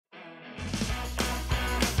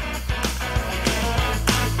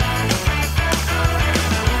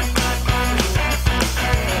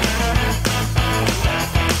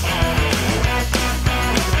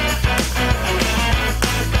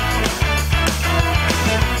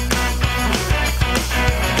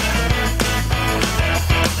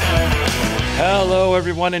Hello,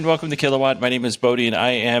 everyone, and welcome to Kilowatt. My name is Bodie, and I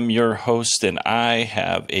am your host, and I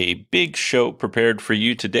have a big show prepared for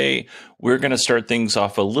you today. We're going to start things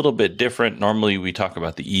off a little bit different. Normally, we talk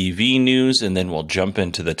about the EV news, and then we'll jump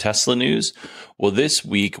into the Tesla news. Well, this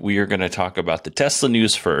week, we are going to talk about the Tesla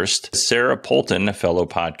news first. Sara Polton, a fellow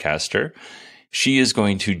podcaster, she is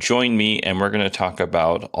going to join me, and we're going to talk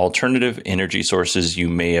about alternative energy sources you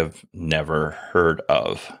may have never heard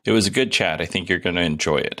of. It was a good chat. I think you're going to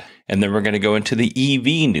enjoy it. And then we're going to go into the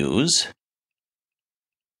EV news.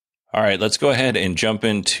 All right, let's go ahead and jump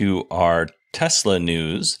into our Tesla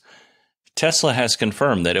news. Tesla has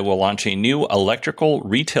confirmed that it will launch a new electrical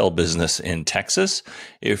retail business in Texas.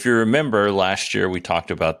 If you remember, last year we talked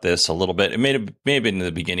about this a little bit. It may have been in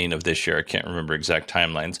the beginning of this year. I can't remember exact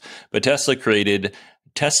timelines. But Tesla created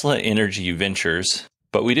Tesla Energy Ventures,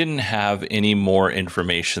 but we didn't have any more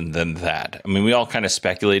information than that. I mean, we all kind of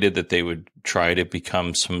speculated that they would try to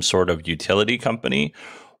become some sort of utility company.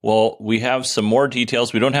 Well, we have some more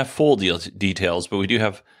details. We don't have full details, but we do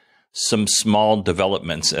have some small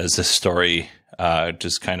developments as this story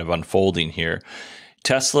just kind of unfolding here.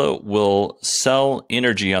 Tesla will sell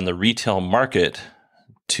energy on the retail market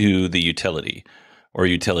to the utility or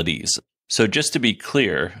utilities. So just to be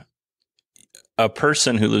clear, a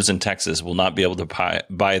person who lives in Texas will not be able to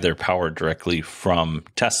buy their power directly from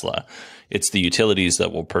Tesla. It's the utilities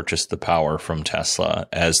that will purchase the power from Tesla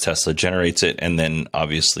as Tesla generates it and then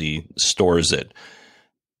obviously stores it.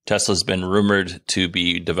 Tesla's been rumored to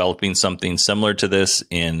be developing something similar to this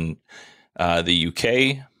in the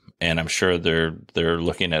UK, and I'm sure they're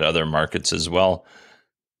looking at other markets as well.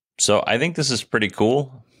 So I think this is pretty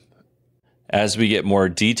cool. As we get more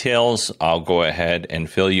details, I'll go ahead and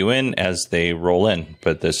fill you in as they roll in,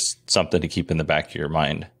 but there's something to keep in the back of your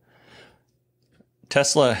mind.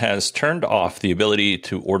 Tesla has turned off the ability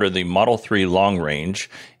to order the Model 3 long range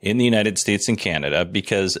in the United States and Canada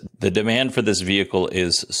because the demand for this vehicle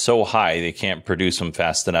is so high they can't produce them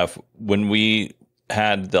fast enough. When we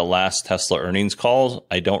had the last Tesla earnings call,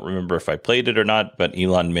 I don't remember if I played it or not, but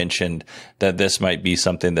Elon mentioned that this might be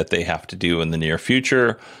something that they have to do in the near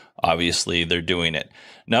future. Obviously, they're doing it.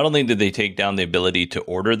 Not only did they take down the ability to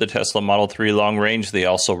order the Tesla Model 3 long range, they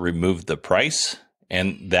also removed the price.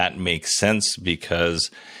 And that makes sense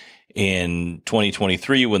because in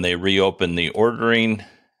 2023, when they reopen the ordering,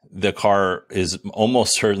 the car is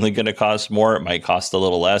almost certainly going to cost more. It might cost a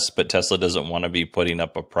little less, but Tesla doesn't want to be putting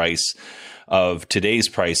up a price of today's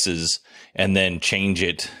prices and then change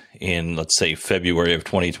it in, let's say, February of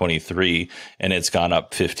 2023, and it's gone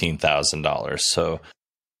up $15,000. So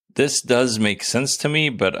this does make sense to me,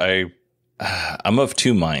 but I'm of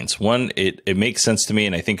two minds. One, it makes sense to me,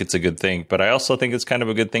 and I think it's a good thing, but I also think it's kind of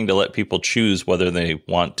a good thing to let people choose whether they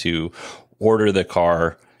want to order the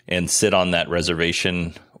car and sit on that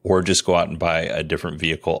reservation or just go out and buy a different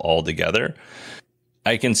vehicle altogether.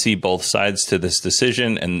 I can see both sides to this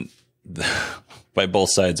decision, and by both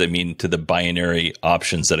sides, I mean to the binary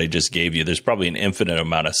options that I just gave you. There's probably an infinite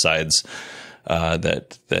amount of sides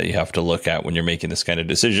that you have to look at when you're making this kind of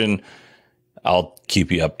decision. I'll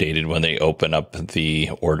keep you updated when they open up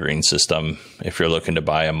the ordering system if you're looking to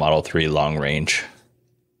buy a Model 3 long range.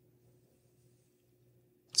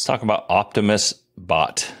 Let's talk about Optimus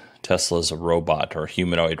Bot, Tesla's robot or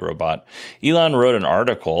humanoid robot. Elon wrote an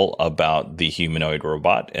article about the humanoid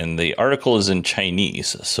robot, and the article is in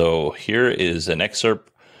Chinese. So here is an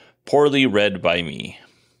excerpt poorly read by me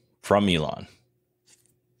from Elon.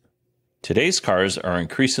 Today's cars are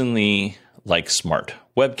increasingly like smart,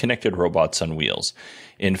 web-connected robots on wheels.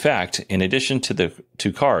 In fact, in addition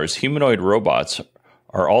to cars, humanoid robots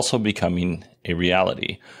are also becoming a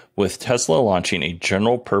reality, with Tesla launching a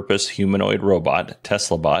general-purpose humanoid robot,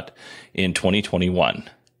 TeslaBot, in 2021.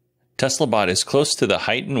 TeslaBot is close to the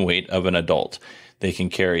height and weight of an adult. They can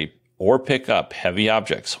carry or pick up heavy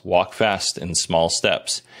objects, walk fast in small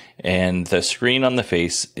steps, and the screen on the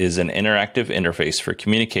face is an interactive interface for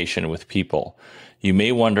communication with people. You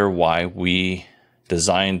may wonder why we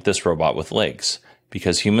designed this robot with legs,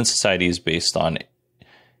 because human society is based on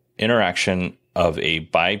interaction of a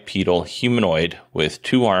bipedal humanoid with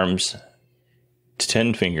 2 arms,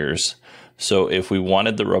 10 fingers. So if we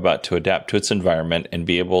wanted the robot to adapt to its environment and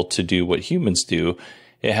be able to do what humans do,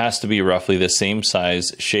 it has to be roughly the same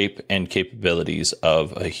size, shape, and capabilities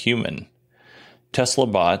of a human. Tesla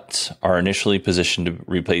bots are initially positioned to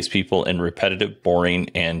replace people in repetitive, boring,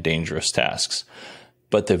 and dangerous tasks.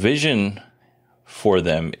 But the vision for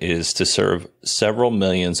them is to serve several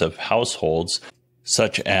millions of households,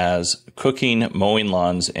 such as cooking, mowing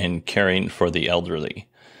lawns, and caring for the elderly.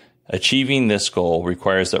 Achieving this goal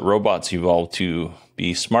requires that robots evolve to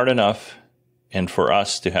be smart enough and for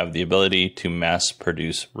us to have the ability to mass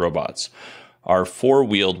produce robots. Our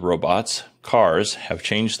four-wheeled robots, cars, have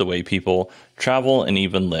changed the way people travel and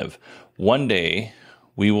even live. One day,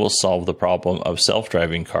 we will solve the problem of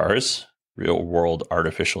self-driving cars, real-world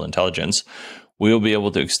artificial intelligence. We will be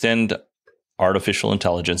able to extend artificial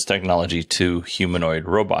intelligence technology to humanoid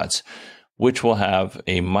robots, which will have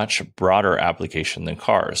a much broader application than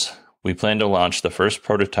cars. We plan to launch the first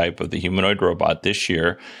prototype of the humanoid robot this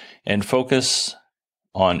year and focus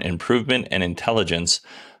on improvement and intelligence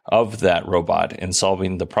of that robot in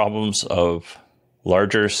solving the problems of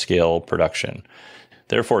larger scale production.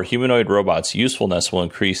 Therefore, humanoid robots' usefulness will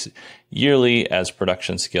increase yearly as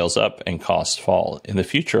production scales up and costs fall. In the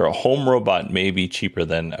future, a home robot may be cheaper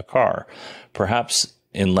than a car, perhaps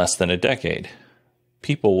in less than a decade.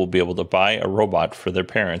 People will be able to buy a robot for their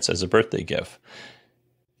parents as a birthday gift.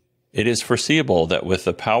 It is foreseeable that with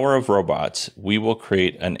the power of robots, we will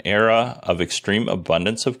create an era of extreme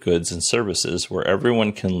abundance of goods and services where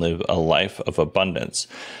everyone can live a life of abundance.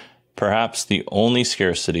 Perhaps the only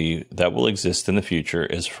scarcity that will exist in the future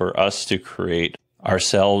is for us to create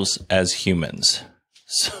ourselves as humans.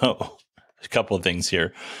 So, a couple of things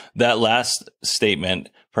here. That last statement,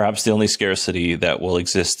 perhaps the only scarcity that will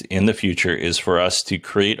exist in the future is for us to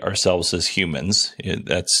create ourselves as humans.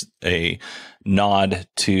 That's a nod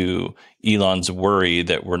to Elon's worry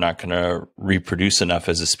that we're not going to reproduce enough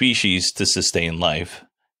as a species to sustain life.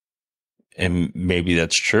 And maybe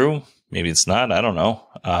that's true. Maybe it's not. I don't know.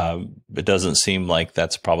 It doesn't seem like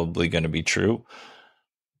that's probably going to be true,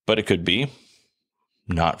 but it could be.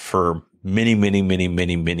 Not for many, many, many,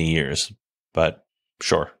 many, many years, but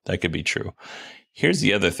sure, that could be true. Here's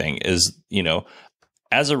the other thing is,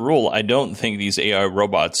 as a rule, I don't think these AI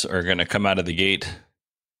robots are going to come out of the gate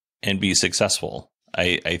and be successful.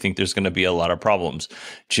 I think there's going to be a lot of problems.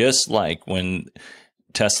 Just like when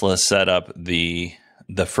Tesla set up the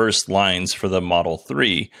first lines for the Model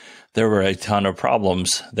 3, there were a ton of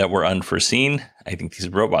problems that were unforeseen. I think these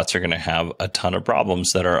robots are going to have a ton of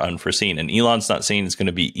problems that are unforeseen. And Elon's not saying it's going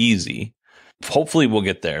to be easy. Hopefully we'll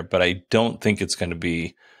get there, but I don't think it's going to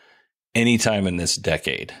be anytime in this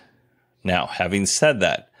decade. Now, having said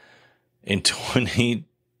that, in the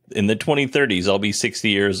 2030s, I'll be 60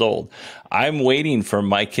 years old. I'm waiting for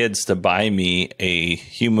my kids to buy me a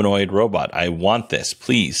humanoid robot. I want this.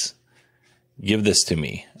 Please give this to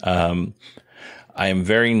me. I am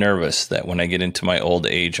very nervous that when I get into my old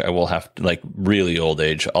age, I will have to, really old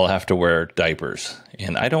age, I'll have to wear diapers.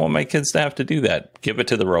 And I don't want my kids to have to do that. Give it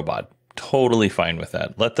to the robot. Totally fine with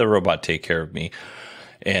that. Let the robot take care of me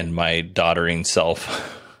and my doddering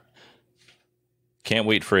self. Can't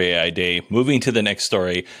wait for AI Day. Moving to the next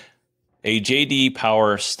story. A J.D.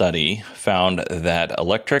 Power study found that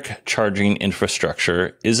electric charging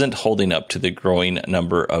infrastructure isn't holding up to the growing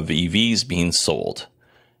number of EVs being sold.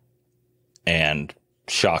 And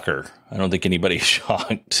shocker, I don't think anybody's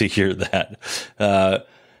shocked to hear that.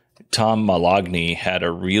 Tom Malogny had a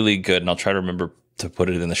really good, and I'll try to remember to put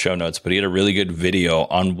it in the show notes, but he had a really good video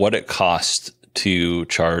on what it cost to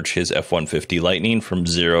charge his F-150 Lightning from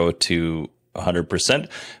 0 to 100%.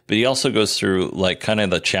 But he also goes through kind of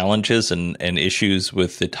the challenges and issues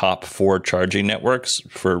with the top 4 charging networks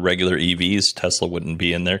for regular EVs. Tesla wouldn't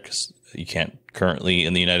be in there because you can't currently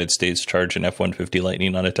in the United States charge an F-150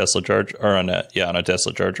 Lightning on a Tesla charge or on a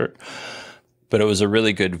Tesla charger. But it was a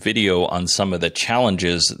really good video on some of the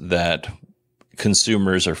challenges that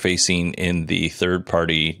consumers are facing in the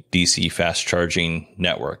third-party DC fast charging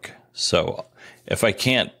network. So if I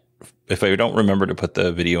don't remember to put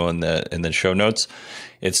the video in the show notes,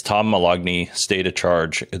 it's Tom Malogny, State of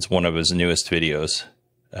Charge. It's one of his newest videos.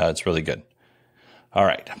 It's really good. All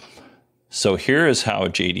right. So here is how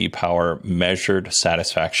J.D. Power measured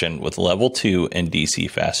satisfaction with level 2 and DC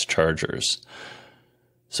fast chargers.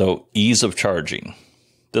 So ease of charging.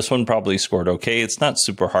 This one probably scored okay. It's not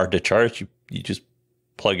super hard to charge. You just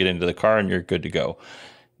plug it into the car and you're good to go.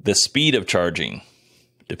 The speed of charging,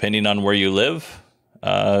 depending on where you live,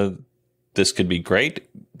 this could be great.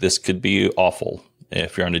 This could be awful.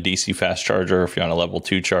 If you're on a DC fast charger, if you're on a level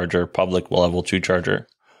 2 charger, public level 2 charger.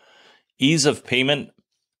 Ease of payment.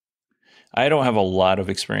 I don't have a lot of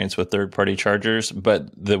experience with third-party chargers,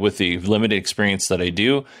 but with the limited experience that I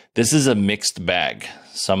do, this is a mixed bag.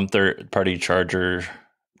 Some third-party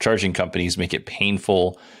charging companies make it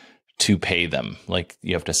painful to pay them.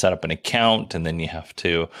 You have to set up an account, and then you have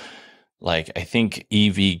to, I think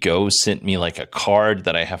EVgo sent me a card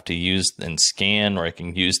that I have to use and scan, or I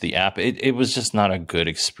can use the app. It was just not a good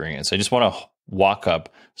experience. I just want to walk up,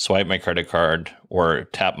 swipe my credit card, or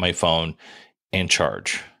tap my phone and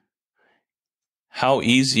charge. How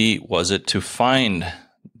easy was it to find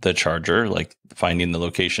the charger, like finding the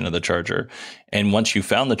location of the charger. And once you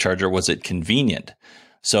found the charger, was it convenient?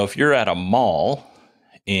 So if you're at a mall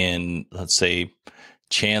in, let's say,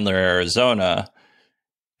 Chandler, Arizona,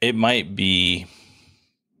 it might be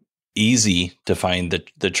easy to find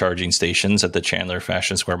the charging stations at the Chandler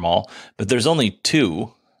Fashion Square Mall, but there's only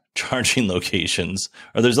 2 charging locations,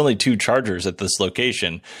 or there's only 2 chargers at this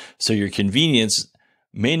location. So your convenience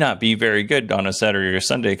may not be very good on a Saturday or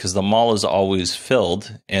Sunday because the mall is always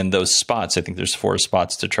filled. And those spots, I think there's 4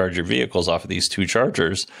 spots to charge your vehicles off of these 2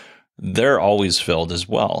 chargers, they're always filled as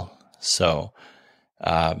well. So,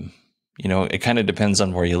 it kind of depends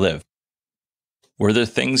on where you live. Were there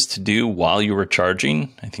things to do while you were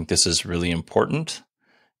charging? I think this is really important.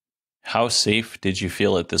 How safe did you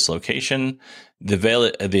feel at this location?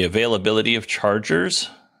 The availability of chargers,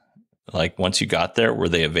 like once you got there, were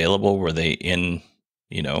they available? Were they in,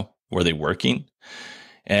 were they working?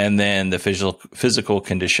 And then the physical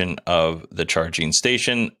condition of the charging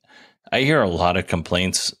station. I hear a lot of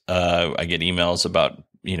complaints. I get emails about,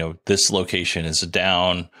 this location is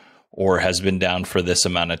down or has been down for this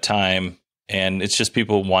amount of time. And it's just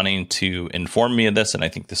people wanting to inform me of this. And I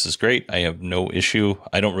think this is great. I have no issue.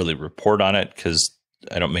 I don't really report on it because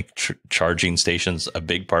I don't make charging stations a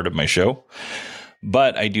big part of my show.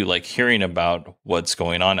 But I do like hearing about what's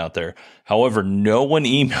going on out there. However, no one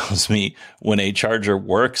emails me when a charger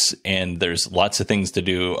works and there's lots of things to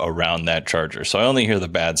do around that charger. So I only hear the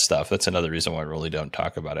bad stuff. That's another reason why I really don't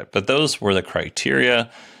talk about it. But those were the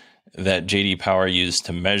criteria that JD Power used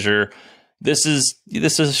to measure. This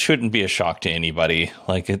shouldn't be a shock to anybody.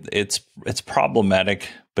 Like it's problematic,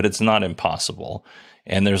 but it's not impossible.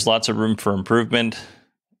 And there's lots of room for improvement.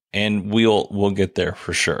 And we'll get there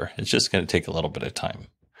for sure. It's just going to take a little bit of time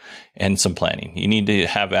and some planning. You need to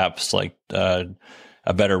have apps like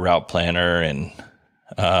a better route planner and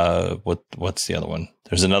what's the other one?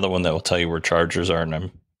 There's another one that will tell you where chargers are, and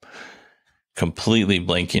I'm completely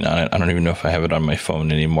blanking on it. I don't even know if I have it on my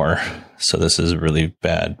phone anymore. So this is really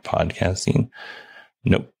bad podcasting.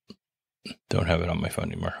 Nope, don't have it on my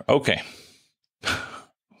phone anymore. Okay,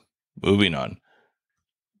 moving on.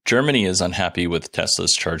 Germany is unhappy with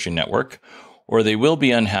Tesla's charging network, or they will be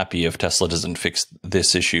unhappy if Tesla doesn't fix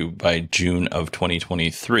this issue by June of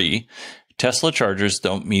 2023. Tesla chargers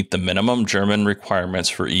don't meet the minimum German requirements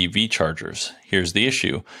for EV chargers. Here's the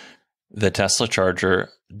issue. The Tesla charger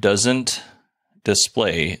doesn't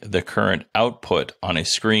display the current output on a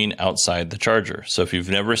screen outside the charger. So if you've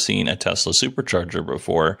never seen a Tesla supercharger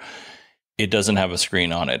before, it doesn't have a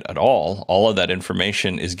screen on it at all. All of that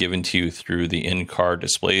information is given to you through the in-car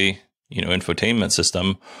display, infotainment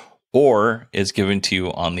system, or is given to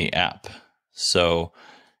you on the app. So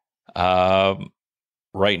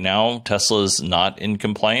right now, Tesla's not in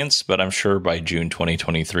compliance, but I'm sure by June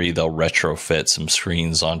 2023, they'll retrofit some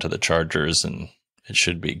screens onto the chargers and it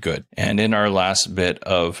should be good. And in our last bit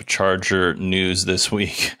of charger news this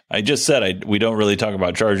week, I just said we don't really talk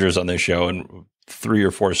about chargers on this show, and 3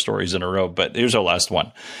 or 4 stories in a row, but here's our last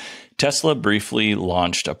one. Tesla briefly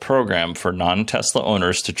launched a program for non-Tesla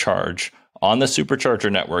owners to charge on the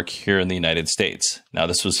supercharger network here in the United States. Now,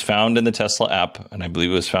 this was found in the Tesla app, and I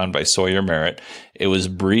believe it was found by Sawyer Merritt. It was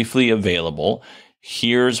briefly available.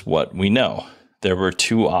 Here's what we know. There were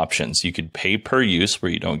 2 options. You could pay per use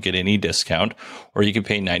where you don't get any discount, or you could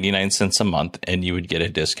pay 99 cents a month and you would get a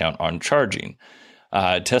discount on charging.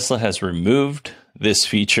 Tesla has removed this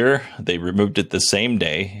feature. They removed it the same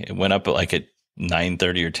day. It went up at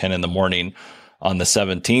 9:30 or 10 in the morning on the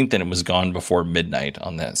 17th, and it was gone before midnight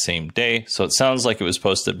on that same day. So it sounds like it was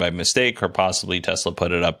posted by mistake, or possibly Tesla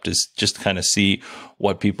put it up to just kind of see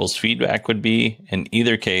what people's feedback would be. In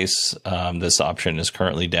either case, this option is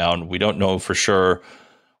currently down. We don't know for sure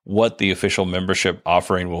what the official membership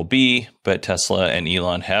offering will be, but Tesla and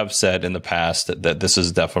Elon have said in the past that this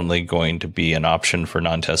is definitely going to be an option for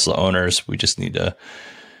non-Tesla owners. We just need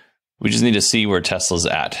to see where Tesla's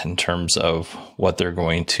at in terms of what they're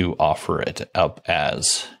going to offer it up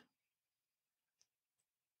as.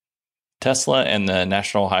 Tesla and the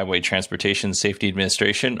National Highway Transportation Safety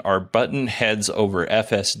Administration are button heads over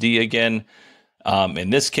FSD again. In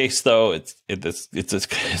this case, though,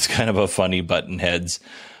 it's kind of a funny button heads.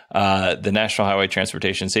 The National Highway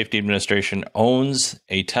Transportation Safety Administration owns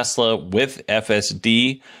a Tesla with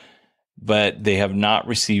FSD, but they have not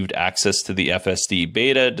received access to the FSD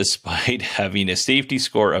beta despite having a safety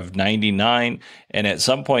score of 99. And at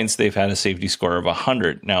some points, they've had a safety score of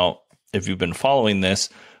 100. Now, if you've been following this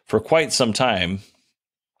for quite some time,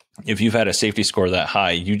 if you've had a safety score that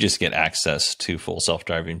high, you just get access to full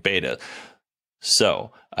self-driving beta.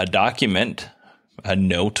 So a document a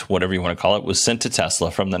note, whatever you want to call it, was sent to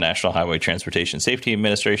Tesla from the National Highway Transportation Safety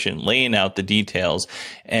Administration, laying out the details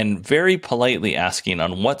and very politely asking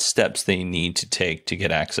on what steps they need to take to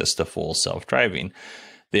get access to full self-driving.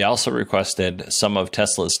 They also requested some of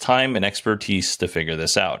Tesla's time and expertise to figure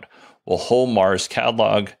this out. Well, Whole Mars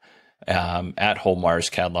Catalog, at Whole Mars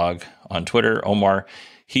Catalog on Twitter, Omar,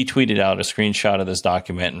 he tweeted out a screenshot of this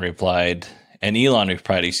document and replied, and Elon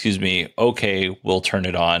replied, okay, we'll turn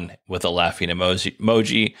it on, with a laughing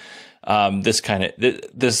emoji. This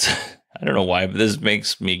I don't know why, but this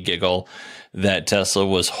makes me giggle that Tesla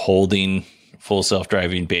was holding full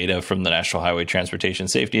self-driving beta from the National Highway Transportation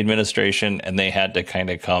Safety Administration, and they had to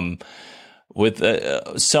kind of come with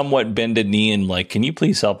a somewhat bended knee and like, can you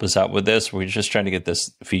please help us out with this? We're just trying to get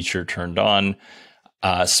this feature turned on.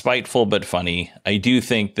 Spiteful but funny. I do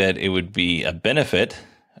think that it would be a benefit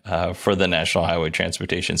for the National Highway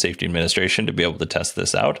Transportation Safety Administration to be able to test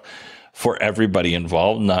this out for everybody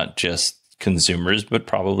involved, not just consumers, but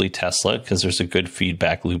probably Tesla, because there's a good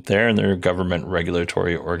feedback loop there and they're a government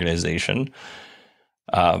regulatory organization.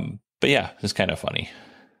 But yeah, it's kind of funny.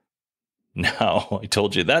 Now, I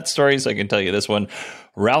told you that story, so I can tell you this one.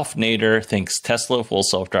 Ralph Nader thinks Tesla full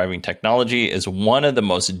self-driving technology is one of the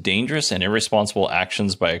most dangerous and irresponsible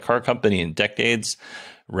actions by a car company in decades.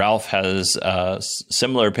 Ralph has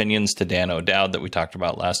similar opinions to Dan O'Dowd that we talked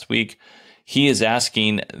about last week. He is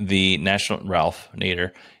asking Ralph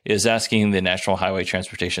Nader is asking the National Highway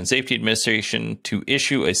Transportation Safety Administration to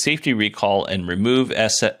issue a safety recall and remove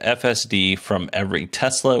FSD from every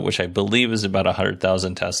Tesla, which I believe is about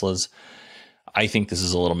 100,000 Teslas. I think this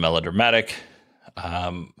is a little melodramatic.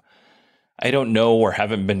 I don't know or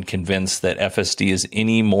haven't been convinced that FSD is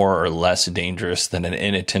any more or less dangerous than an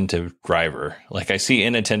inattentive driver. Like, I see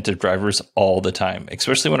inattentive drivers all the time,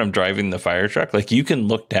 especially when I'm driving the fire truck. Like, you can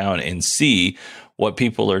look down and see what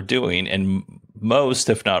people are doing, and most,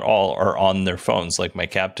 if not all, are on their phones. Like my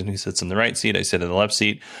captain who sits in the right seat, I sit in the left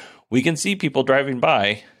seat. We can see people driving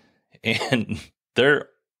by and they're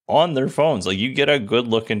on their phones. Like, you get a good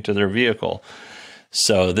look into their vehicle.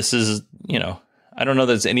 So this is, I don't know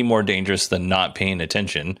that it's any more dangerous than not paying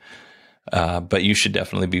attention, but you should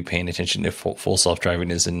definitely be paying attention if full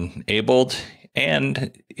self-driving is enabled,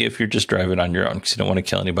 and if you're just driving on your own, because you don't want to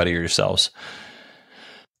kill anybody or yourselves.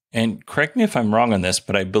 And correct me if I'm wrong on this,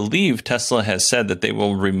 but I believe Tesla has said that they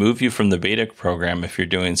will remove you from the beta program if you're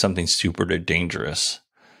doing something super dangerous.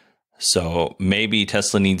 So maybe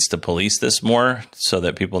Tesla needs to police this more so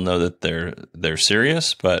that people know that they're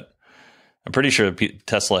serious, but I'm pretty sure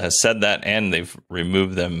Tesla has said that, and they've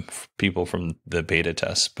removed people from the beta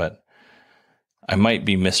test, but I might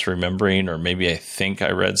be misremembering, or maybe I think I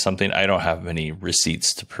read something. I don't have any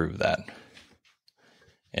receipts to prove that.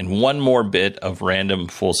 And one more bit of random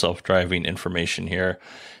full self-driving information here.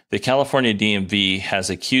 The California DMV has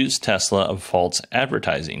accused Tesla of false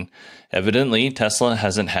advertising. Evidently, Tesla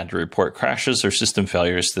hasn't had to report crashes or system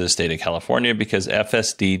failures to the state of California because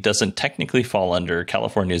FSD doesn't technically fall under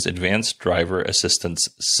California's Advanced Driver Assistance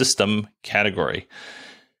System category.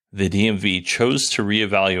 The DMV chose to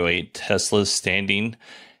reevaluate Tesla's standing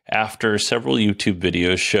after several YouTube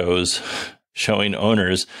videos showing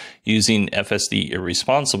owners using FSD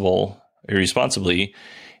irresponsibly,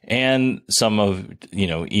 and some of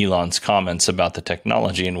Elon's comments about the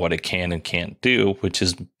technology and what it can and can't do, which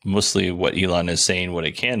is mostly what Elon is saying what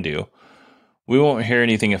it can do. We won't hear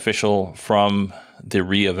anything official from the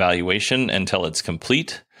reevaluation until it's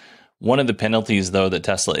complete. One of the penalties, though, that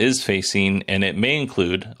Tesla is facing, and it may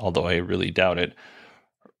include, although I really doubt it,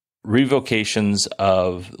 revocations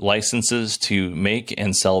of licenses to make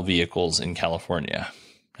and sell vehicles in California.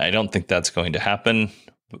 I don't think that's going to happen.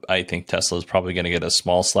 I think Tesla is probably going to get a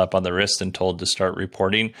small slap on the wrist and told to start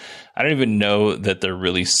reporting. I don't even know that they're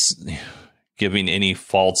really giving any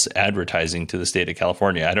false advertising to the state of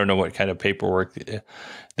California. I don't know what kind of paperwork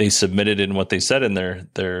they submitted and what they said in their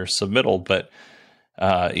submittal, but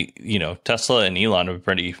Tesla and Elon have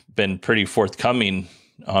been pretty forthcoming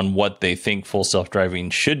on what they think full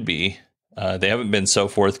self-driving should be. They haven't been so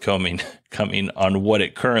forthcoming on what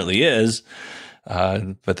it currently is.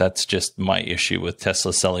 But that's just my issue with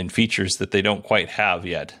Tesla selling features that they don't quite have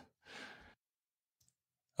yet.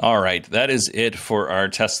 All right, that is it for our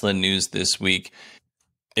Tesla news this week.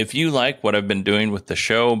 If you like what I've been doing with the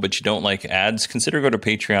show, but you don't like ads, consider go to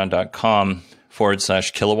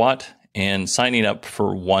patreon.com/kilowatt and signing up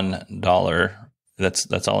for $1.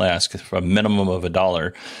 That's all I ask, for a minimum of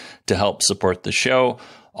 $1 to help support the show.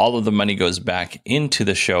 All of the money goes back into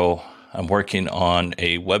the show. I'm working on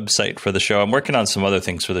a website for the show. I'm working on some other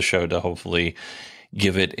things for the show to hopefully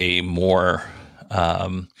give it a more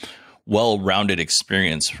well-rounded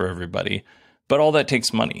experience for everybody. But all that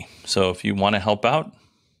takes money. So if you want to help out,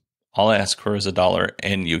 all I ask for is $1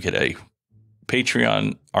 and you get a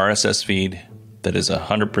Patreon RSS feed that is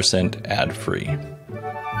 100% ad free.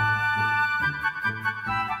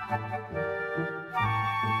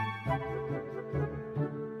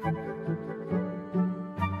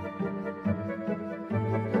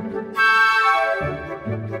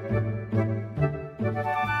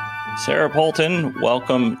 Sara Polton,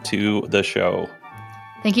 welcome to the show.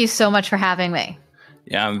 Thank you so much for having me.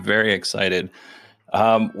 Yeah, I'm very excited.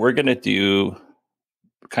 We're going to do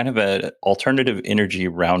kind of an alternative energy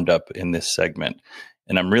roundup in this segment.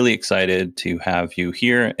 And I'm really excited to have you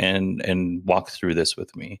here and walk through this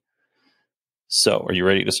with me. So are you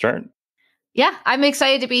ready to start? Yeah, I'm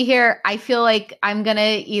excited to be here. I feel like I'm going to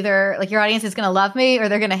either, like, your audience is going to love me or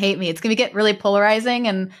they're going to hate me. It's going to get really polarizing,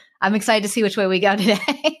 and I'm excited to see which way we go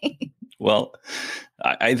today. Well,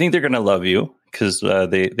 I think they're going to love you because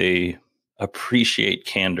they appreciate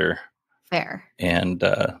candor. Fair. And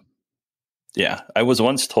yeah, I was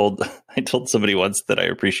once told, I told somebody once that I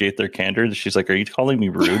appreciate their candor. She's like, "Are you calling me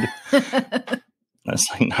rude?" I was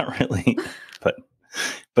like, "Not really,"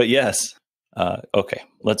 but yes. Okay,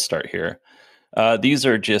 let's start here. These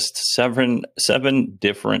are just seven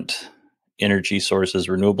different energy sources,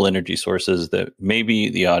 renewable energy sources that maybe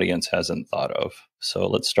the audience hasn't thought of. So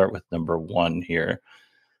let's start with number 1 here,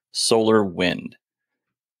 solar wind.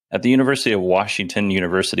 At the University of Washington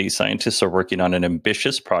University, scientists are working on an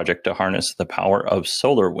ambitious project to harness the power of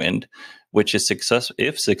solar wind, which is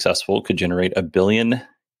if successful, could generate a billion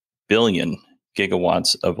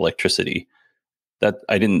gigawatts of electricity. That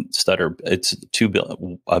I didn't stutter. It's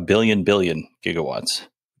a billion gigawatts,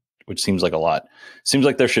 which seems like a lot. Seems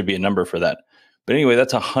like there should be a number for that. But anyway,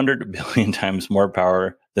 that's 100 billion times more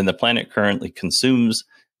power than the planet currently consumes.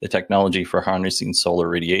 The technology for harnessing solar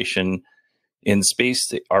radiation in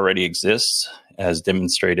space already exists, as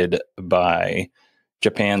demonstrated by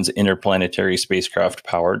Japan's interplanetary spacecraft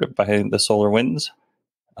powered by the solar winds.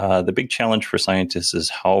 The big challenge for scientists is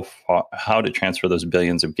how to transfer those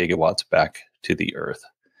billions of gigawatts back to the Earth.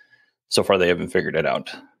 So far, they haven't figured it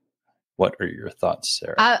out. What are your thoughts,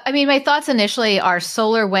 Sara? I mean, my thoughts initially are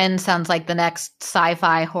solar wind sounds like the next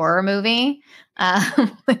sci-fi horror movie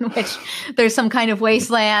in which there's some kind of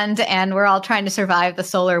wasteland and we're all trying to survive the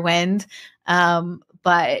solar wind.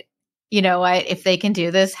 But you know what? If they can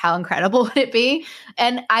do this, how incredible would it be?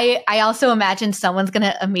 And I also imagine someone's going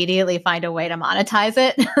to immediately find a way to monetize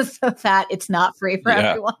it so that it's not free for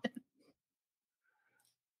everyone.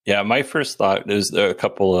 Yeah, my first thought is a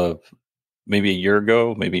couple of, maybe a year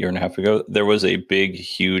ago, maybe a year and a half ago, there was a big,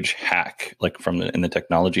 huge hack like in the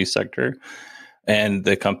technology sector. And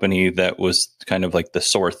the company that was kind of like the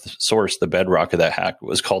source, the bedrock of that hack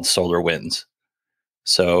was called SolarWinds.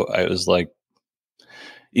 So I was like,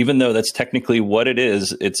 even though that's technically what it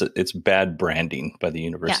is, it's bad branding by the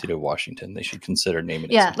University of Washington. They should consider naming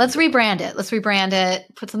it. Yeah, let's rebrand it. Let's rebrand it.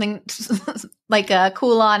 Put something like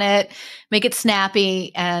cool on it. Make it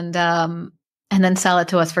snappy, and then sell it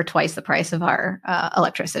to us for twice the price of our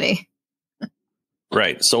electricity.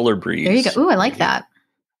 Right, Solar Breeze. There you go. Ooh, I like that.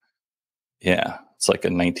 Yeah, it's like a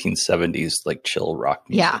 1970s like chill rock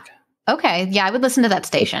music. Yeah. Okay. Yeah, I would listen to that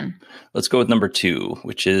station. Let's go with number 2,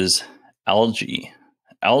 which is algae.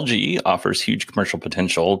 Algae offers huge commercial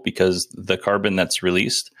potential because the carbon that's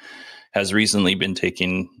released has recently been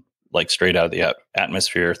taken like straight out of the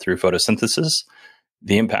atmosphere through photosynthesis.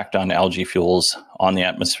 The impact on algae fuels on the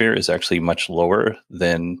atmosphere is actually much lower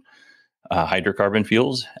than hydrocarbon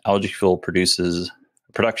fuels. Algae fuel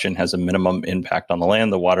production has a minimum impact on the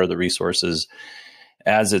land, the water, the resources,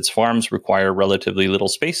 as its farms require relatively little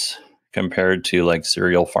space compared to like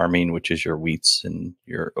cereal farming, which is your wheats and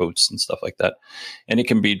your oats and stuff like that. And it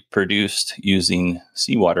can be produced using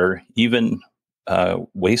seawater, even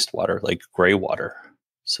wastewater, like gray water.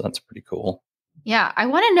 So that's pretty cool. Yeah. I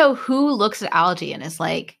want to know who looks at algae and is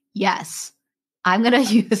like, yes, I'm going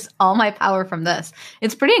to use all my power from this.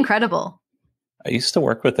 It's pretty incredible. I used to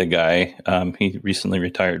work with a guy, he recently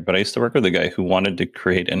retired, but I used to work with a guy who wanted to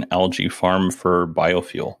create an algae farm for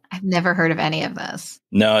biofuel. I've never heard of any of this.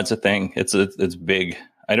 No, it's a thing. It's big.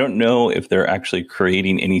 I don't know if they're actually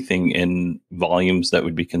creating anything in volumes that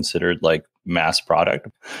would be considered like mass product.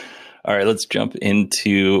 All right, let's jump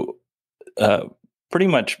into pretty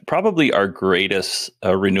much probably our greatest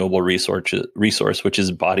renewable resource, which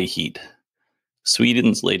is body heat.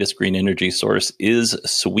 Sweden's latest green energy source is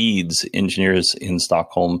Swedes. Engineers in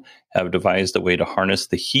Stockholm have devised a way to harness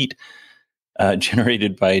the heat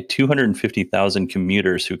generated by 250,000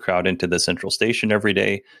 commuters who crowd into the central station every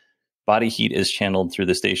day. Body heat is channeled through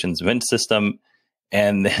the station's vent system,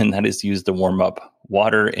 and then that is used to warm up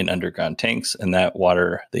water in underground tanks, and that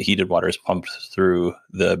water, the heated water, is pumped through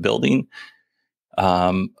the building.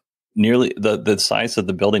 Nearly the size of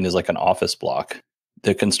the building is like an office block.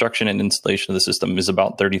 The construction and installation of the system is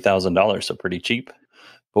about $30,000, so pretty cheap.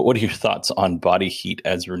 But what are your thoughts on body heat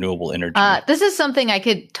as renewable energy? This is something I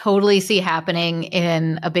could totally see happening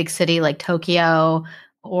in a big city like Tokyo,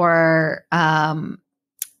 or,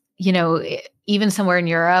 even somewhere in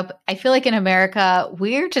Europe. I feel like in America,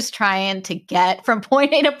 we're just trying to get from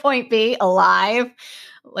point A to point B alive.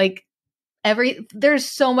 Like, there's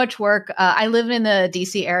so much work. I live in the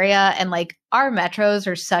DC area, and like our metros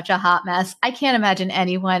are such a hot mess. I can't imagine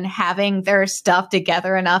anyone having their stuff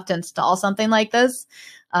together enough to install something like this.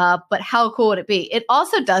 But how cool would it be? It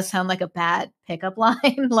also does sound like a bad pickup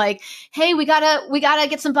line. Like, hey, we gotta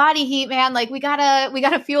get some body heat, man. Like, we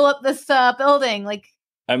gotta fuel up this building. Like,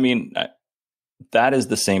 I mean, that is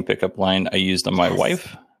the same pickup line I used on my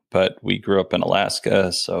wife, but we grew up in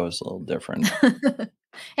Alaska, so it's a little different.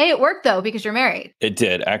 Hey, it worked though, because you're married. It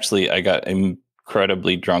did. Actually, I got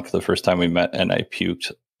incredibly drunk the first time we met, and I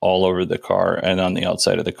puked all over the car and on the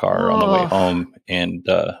outside of the car on the way home. And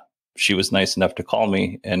she was nice enough to call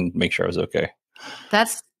me and make sure I was okay.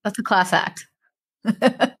 That's a class act.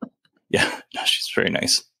 Yeah, no, she's very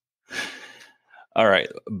nice. All right,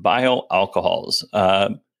 bioalcohols.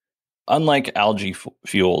 Unlike algae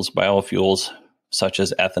fuels, biofuels such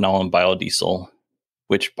as ethanol and biodiesel,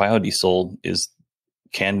 which biodiesel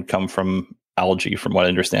can come from algae, from what I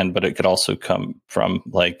understand, but it could also come from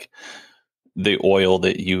like the oil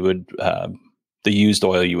that you would, the used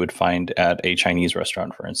oil you would find at a Chinese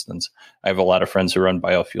restaurant, for instance. I have a lot of friends who run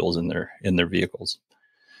biofuels in their vehicles.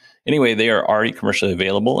 Anyway, they are already commercially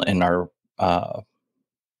available and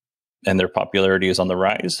and their popularity is on the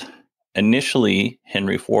rise. Initially,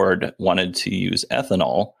 Henry Ford wanted to use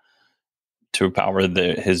ethanol to power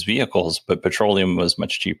his vehicles, but petroleum was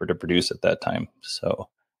much cheaper to produce at that time. So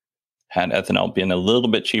had ethanol been a little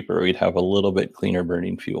bit cheaper, we'd have a little bit cleaner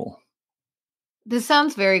burning fuel. This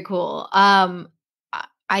sounds very cool.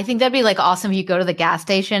 I think that'd be like awesome if you go to the gas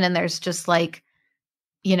station and there's just like,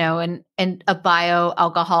 and a bio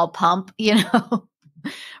alcohol pump,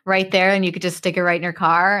 right there, and you could just stick it right in your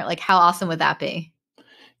car. Like, how awesome would that be?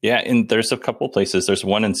 Yeah, and there's a couple places. There's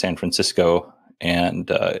one in San Francisco, and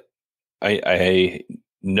I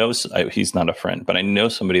know he's not a friend, but I know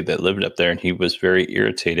somebody that lived up there, and he was very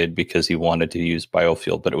irritated because he wanted to use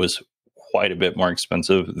biofuel, but it was quite a bit more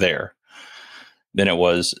expensive there than it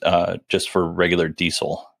was just for regular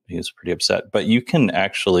diesel. He was pretty upset. But you can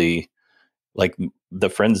actually, like the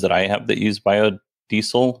friends that I have that use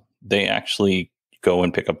biodiesel, they actually go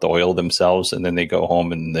and pick up the oil themselves, and then they go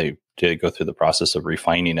home and they go through the process of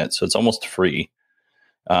refining it. So it's almost free.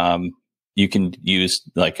 You can use,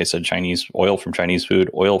 like I said, Chinese oil from Chinese food,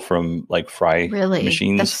 oil from like fry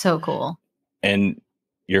machines. That's so cool. And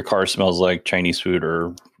your car smells like Chinese food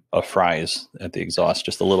or fries at the exhaust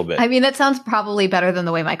just a little bit. I mean, that sounds probably better than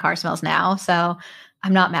the way my car smells now. So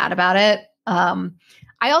I'm not mad about it.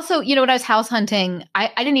 I also, when I was house hunting,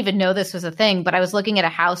 I didn't even know this was a thing, but I was looking at a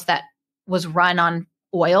house that was run on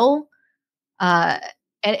oil. And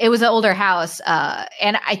it was an older house.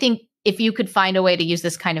 And I think if you could find a way to use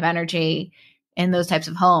this kind of energy in those types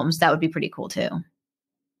of homes, that would be pretty cool too.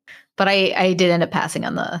 But I did end up passing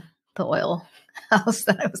on the oil house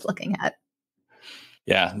that I was looking at.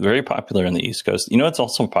 Yeah, very popular on the East Coast. What's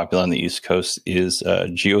also popular on the East Coast is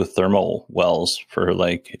geothermal wells for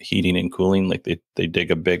like heating and cooling. Like they dig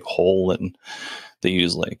a big hole and they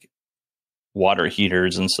use like water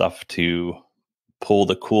heaters and stuff to pull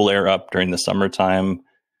the cool air up during the summertime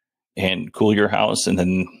and cool your house. And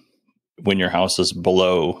then when your house is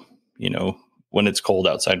below, when it's cold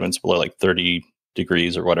outside, when it's below like 30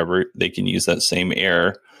 degrees or whatever, they can use that same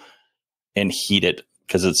air and heat it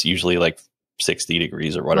because it's usually like 60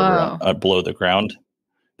 degrees or whatever below the ground.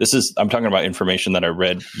 I'm talking about information that I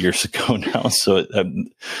read years ago now. So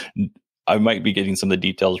I might be getting some of the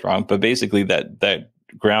details wrong, but basically that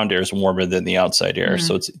ground air is warmer than the outside air.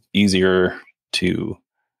 So it's easier to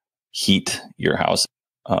heat your house.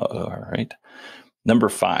 All right. Number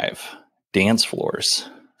 5, dance floors.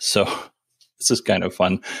 So this is kind of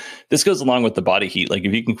fun. This goes along with the body heat. Like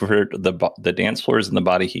if you can convert the dance floors and the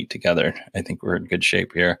body heat together, I think we're in good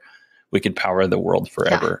shape here. We could power the world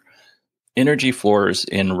forever. Yeah. Energy Floors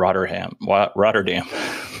in Rotterdam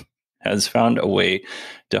has found a way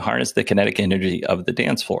to harness the kinetic energy of the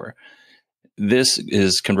dance floor. This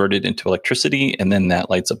is converted into electricity, and then that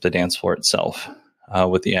lights up the dance floor itself.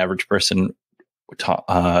 With the average person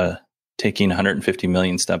taking 150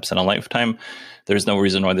 million steps in a lifetime. There's no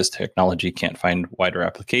reason why this technology can't find wider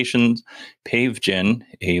applications. PaveGen,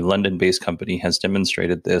 a London-based company, has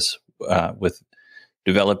demonstrated this with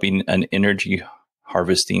developing an energy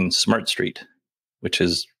harvesting smart street, which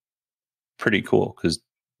is pretty cool because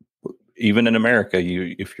even in America,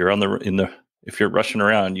 if you're rushing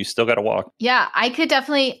around, you still got to walk. Yeah, I could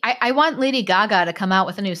definitely. I want Lady Gaga to come out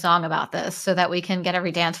with a new song about this so that we can get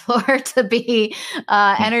every dance floor to be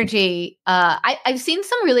energy. I've seen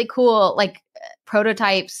some really cool like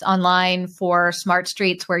prototypes online for smart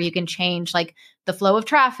streets where you can change like the flow of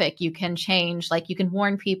traffic. You can change like you can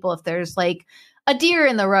warn people if there's like a deer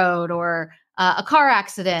in the road or a car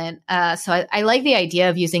accident. So I like the idea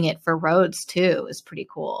of using it for roads too. Is pretty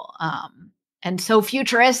cool and so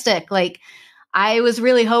futuristic. Like I was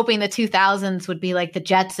really hoping the 2000s would be like the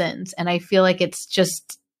Jetsons, and I feel like it's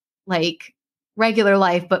just like regular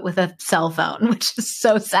life but with a cell phone, which is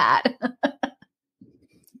so sad.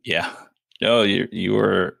 Yeah. No, you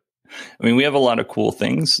were. I mean, we have a lot of cool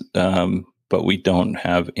things, but we don't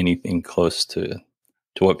have anything close to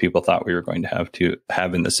what people thought we were going to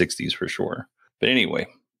have in the 60s for sure. But anyway,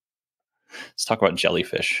 let's talk about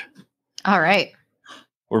jellyfish. All right.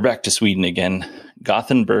 We're back to Sweden again.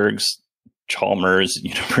 Gothenburg's Chalmers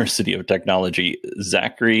University of Technology,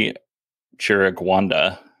 Zachary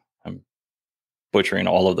Chiragwanda, I'm butchering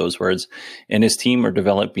all of those words, and his team are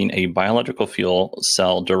developing a biological fuel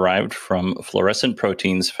cell derived from fluorescent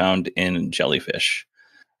proteins found in jellyfish.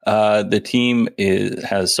 The team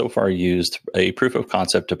has so far used a proof of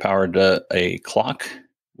concept to power a clock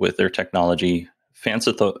with their technology.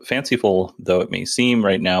 Fanciful though it may seem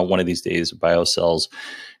right now, one of these days, biocells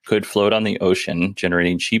could float on the ocean,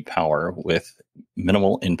 generating cheap power with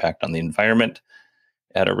minimal impact on the environment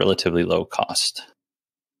at a relatively low cost.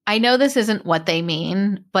 I know this isn't what they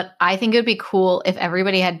mean, but I think it would be cool if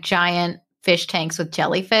everybody had giant fish tanks with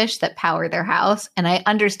jellyfish that power their house. And I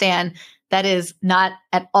understand that is not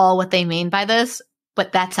at all what they mean by this,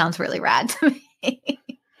 but that sounds really rad to me.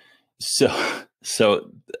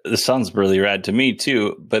 So this sounds really rad to me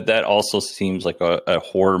too, but that also seems like a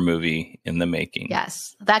horror movie in the making.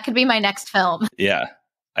 Yes, that could be my next film. Yeah,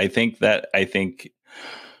 I think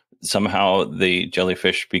somehow the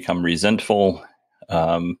jellyfish become resentful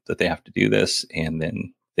that they have to do this, and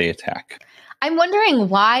then they attack. I'm wondering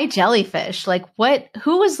why jellyfish? Like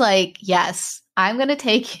who was like, yes, I'm going to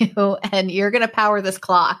take you and you're going to power this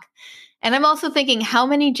clock. And I'm also thinking, how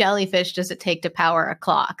many jellyfish does it take to power a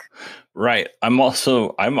clock? Right. I'm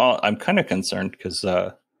kind of concerned because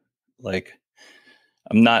like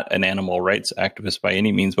I'm not an animal rights activist by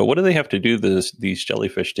any means, but what do they have to do these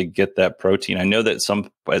jellyfish to get that protein? I know that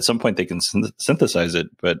at some point they can synthesize it,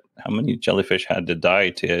 but how many jellyfish had to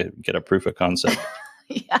die to get a proof of concept?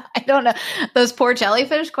 Yeah, I don't know. Those poor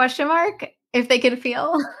jellyfish, ? If they can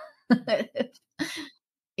feel.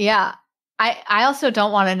 Yeah. I also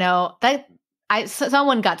don't want to know that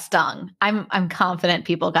someone got stung. I'm confident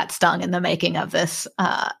people got stung in the making of this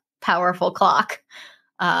powerful clock,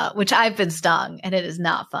 which I've been stung, and it is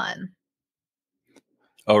not fun.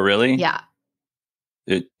 Oh, really? Yeah.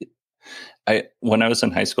 When I was in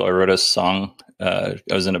high school, I wrote a song. I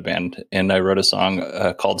was in a band, and I wrote a song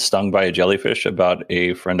called "Stung by a Jellyfish" about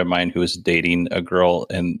a friend of mine who was dating a girl,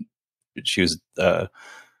 and she was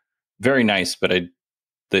very nice, but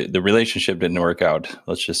the relationship didn't work out,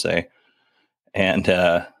 let's just say. And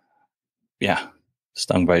yeah,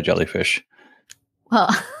 stung by a jellyfish. Well,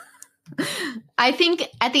 I think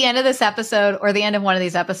at the end of this episode or the end of one of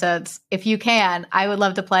these episodes, if you can, I would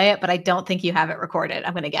love to play it, but I don't think you have it recorded.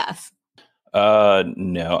 I'm going to guess.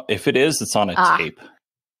 No, if it is, it's on a tape.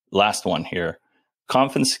 Last one here.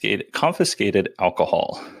 Confiscated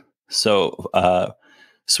alcohol. So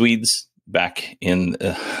Swedes, back in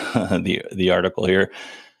the article here,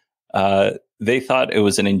 they thought it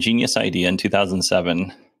was an ingenious idea in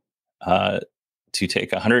 2007 to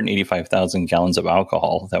take 185,000 gallons of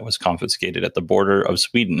alcohol that was confiscated at the border of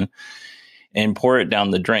Sweden and pour it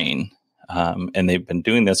down the drain. And they've been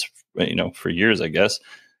doing this, for years, I guess.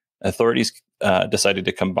 Authorities decided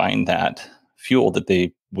to combine that fuel that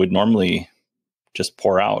they would normally just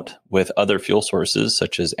pour out with other fuel sources,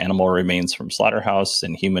 such as animal remains from slaughterhouse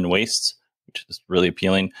and human wastes, which is really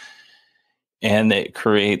appealing. And it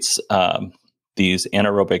creates these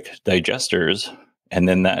anaerobic digesters, and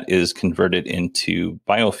then that is converted into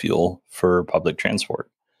biofuel for public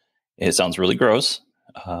transport. It sounds really gross,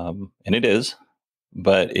 and it is,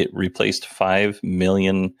 but it replaced 5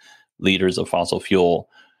 million liters of fossil fuel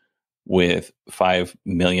with 5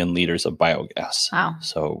 million liters of biogas. Wow.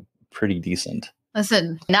 So pretty decent.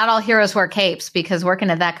 Listen, not all heroes wear capes, because working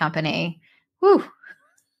at that company, whew.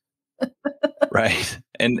 Right.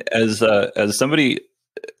 And as somebody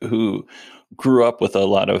who grew up with a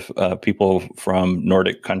lot of people from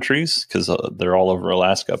Nordic countries, because they're all over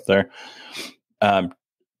Alaska up there,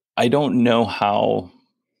 I don't know how.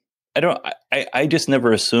 I just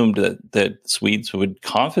never assumed that Swedes would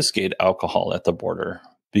confiscate alcohol at the border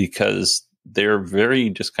because they're very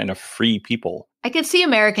just kind of free people. I could see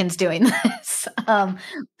Americans doing this, but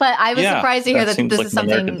I was surprised to hear that this is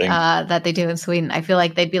something that they do in Sweden. I feel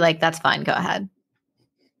like they'd be like, "That's fine, go ahead."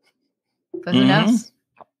 But who knows?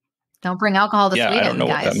 Don't bring alcohol to Sweden, I don't know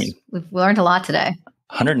guys. What that means. We've learned a lot today.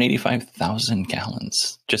 185,000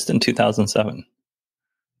 gallons just in 2007.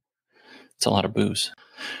 It's a lot of booze.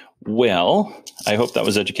 Well, I hope that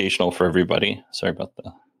was educational for everybody. Sorry about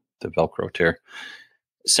the Velcro tear.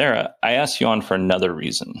 Sara, I asked you on for another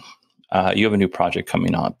reason. You have a new project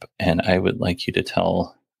coming up, and I would like you to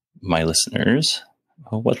tell my listeners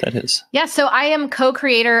what that is. Yeah, so I am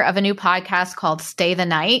co-creator of a new podcast called Stay the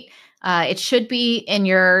Night. It should be in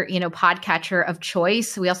your, podcatcher of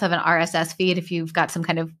choice. We also have an RSS feed if you've got some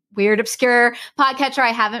kind of weird, obscure podcatcher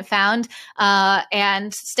I haven't found.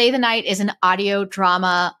 And Stay the Night is an audio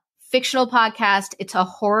drama fictional podcast. It's a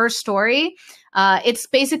horror story. It's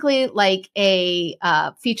basically like a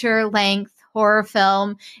feature length horror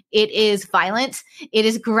film. It is violent. It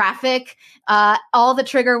is graphic. All the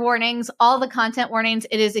trigger warnings, all the content warnings.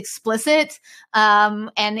 It is explicit. And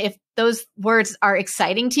if those words are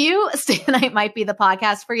exciting to you, Stay the Night might be the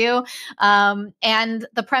podcast for you. And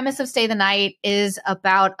the premise of Stay the Night is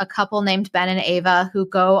about a couple named Ben and Ava who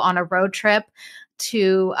go on a road trip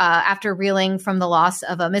to after reeling from the loss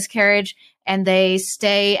of a miscarriage, and they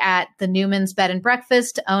stay at the Newman's Bed and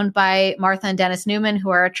Breakfast, owned by Martha and Dennis Newman,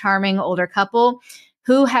 who are a charming older couple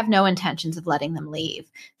who have no intentions of letting them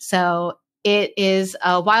leave. So it is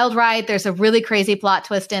a wild ride. There's a really crazy plot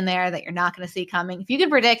twist in there that you're not going to see coming. If you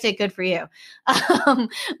can predict it, good for you.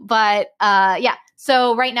 Yeah,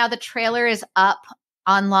 so right now the trailer is up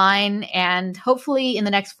online, and hopefully in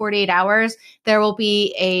the next 48 hours, there will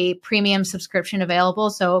be a premium subscription available.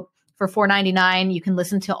 So for $4.99, you can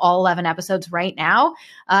listen to all 11 episodes right now.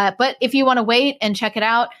 But if you want to wait and check it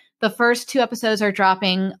out, the first 2 episodes are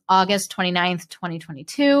dropping August 29th,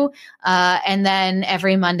 2022. And then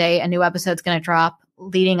every Monday, a new episode is going to drop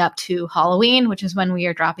leading up to Halloween, which is when we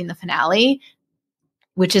are dropping the finale,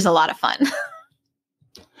 which is a lot of fun.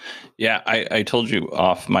 Yeah, I told you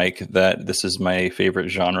off mic that this is my favorite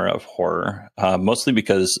genre of horror, mostly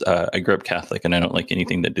because I grew up Catholic and I don't like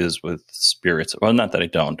anything that deals with spirits. Well, not that I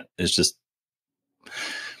don't. It's just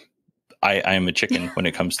I am a chicken when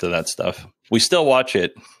it comes to that stuff. We still watch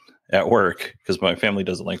it at work because my family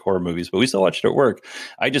doesn't like horror movies, but we still watch it at work.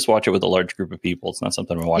 I just watch it with a large group of people. It's not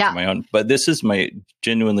something I watch on my own. But this is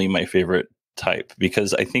genuinely my favorite type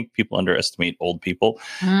because I think people underestimate old people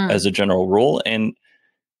as a general rule. And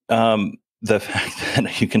the fact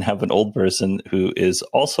that you can have an old person who is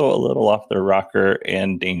also a little off their rocker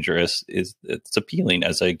and dangerous it's appealing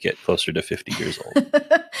as I get closer to 50 years old.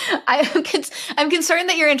 I'm concerned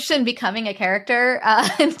that you're interested in becoming a character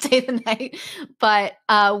in Stay the Night, but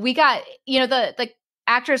we got, the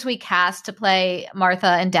actors we cast to play Martha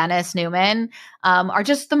and Dennis Newman are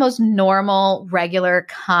just the most normal, regular,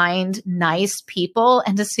 kind, nice people.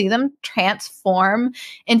 And to see them transform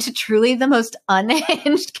into truly the most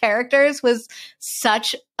unhinged characters was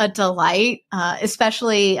such a delight,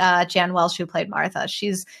 especially Jan Welsh, who played Martha.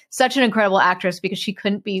 She's such an incredible actress because she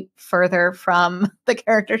couldn't be further from the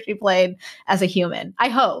character she played as a human. I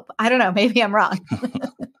hope. I don't know. Maybe I'm wrong.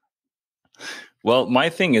 Well, my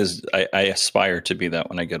thing is I aspire to be that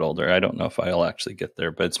when I get older. I don't know if I'll actually get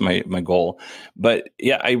there, but it's my goal. But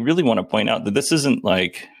yeah, I really want to point out that this isn't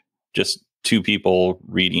like just 2 people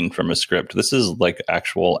reading from a script. This is like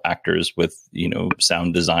actual actors with,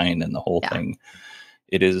 sound design and the whole thing.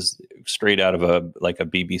 It is straight out of a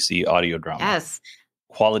BBC audio drama. Yes.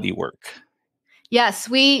 Quality work. Yes,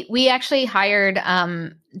 we actually hired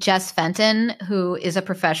Jess Fenton, who is a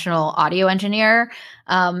professional audio engineer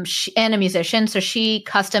and a musician. So she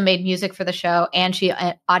custom made music for the show and she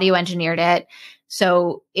audio engineered it.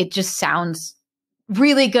 So it just sounds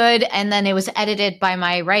really good. And then it was edited by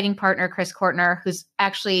my writing partner, Chris Kortner, who's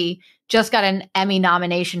actually just got an Emmy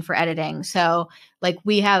nomination for editing. So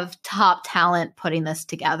we have top talent putting this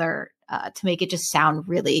together to make it just sound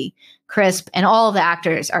really crisp. And all of the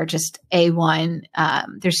actors are just A1.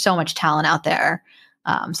 There's so much talent out there.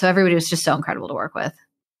 So everybody was just so incredible to work with.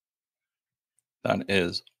 That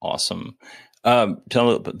is awesome.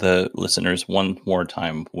 Tell the listeners one more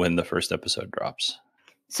time when the first episode drops.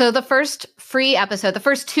 So the first the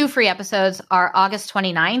first 2 free episodes are August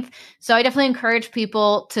 29th. So I definitely encourage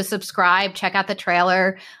people to subscribe, check out the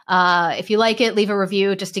trailer. If you like it, leave a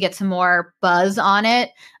review just to get some more buzz on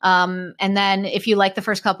it. And then if you like the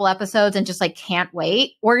first couple episodes and just like can't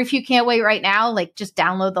wait, or if you can't wait right now, like just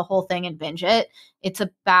download the whole thing and binge it. It's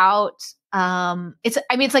about,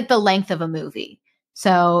 it's like the length of a movie.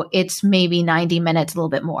 So it's maybe 90 minutes, a little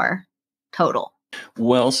bit more total.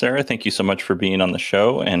 Well, Sarah, thank you so much for being on the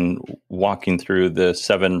show and walking through the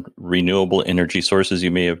 7 renewable energy sources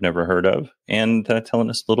you may have never heard of and telling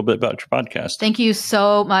us a little bit about your podcast. Thank you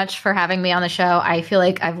so much for having me on the show. I feel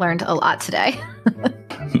like I've learned a lot today.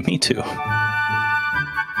 Me too.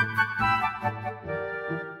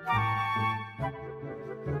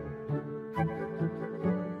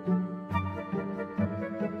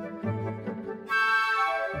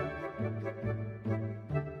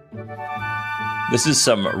 This is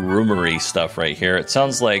some rumory stuff right here. It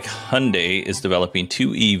sounds like Hyundai is developing 2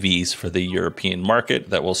 EVs for the European market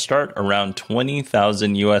that will start around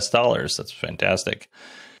 $20,000 US. That's fantastic.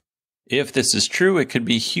 If this is true, it could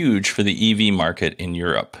be huge for the EV market in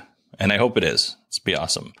Europe. And I hope it is. It's be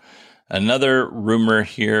awesome. Another rumor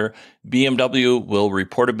here, BMW will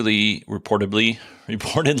reportedly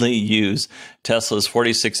use Tesla's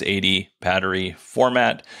 4680 battery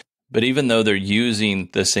format. But even though they're using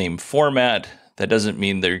the same format, that doesn't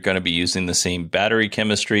mean they're going to be using the same battery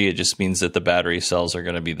chemistry. It just means that the battery cells are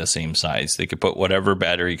going to be the same size. They could put whatever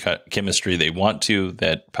battery chemistry they want to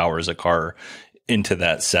that powers a car into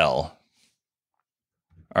that cell.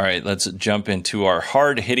 All right, let's jump into our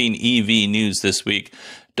hard-hitting EV news this week.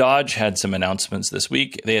 Dodge had some announcements this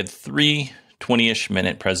week. They had 3 20-ish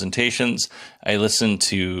minute presentations. I listened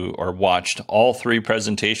to or watched all 3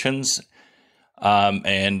 presentations.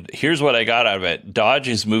 And here's what I got out of it. Dodge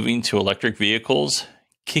is moving to electric vehicles,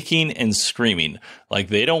 kicking and screaming. Like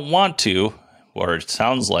they don't want to, or it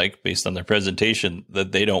sounds like based on their presentation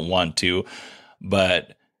that they don't want to,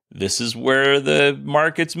 but this is where the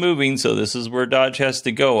market's moving. So this is where Dodge has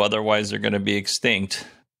to go. Otherwise they're going to be extinct.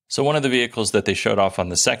 So one of the vehicles that they showed off on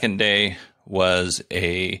the second day was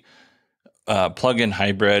a plug-in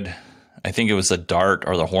hybrid. I think it was the Dart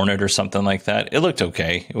or the Hornet or something like that. It looked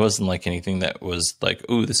okay. It wasn't like anything that was like,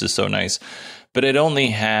 ooh, this is so nice. But it only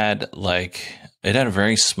had it had a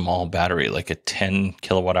very small battery, like a 10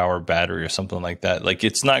 kilowatt hour battery or something like that. Like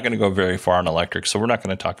it's not going to go very far on electric. So we're not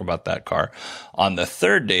going to talk about that car. On the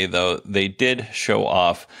third day, though, they did show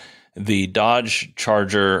off the Dodge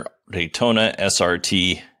Charger Daytona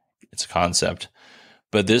SRT. It's a concept.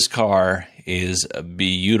 But this car is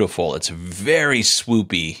beautiful. It's very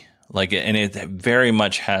swoopy. And it very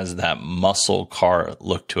much has that muscle car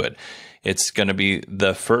look to it. It's going to be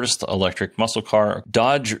the first electric muscle car.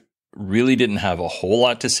 Dodge really didn't have a whole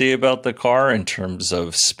lot to say about the car in terms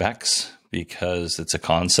of specs because it's a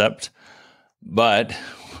concept. But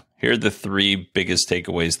here are the 3 biggest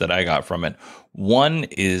takeaways that I got from it. One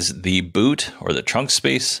is the boot or the trunk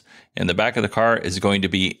space in the back of the car is going to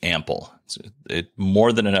be ample. It's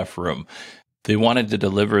more than enough room. They wanted to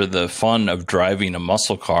deliver the fun of driving a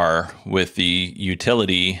muscle car with the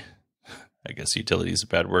utility. I guess utility is a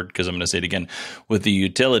bad word because I'm going to say it again. With the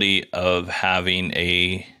utility of having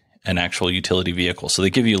an actual utility vehicle. So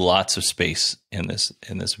they give you lots of space in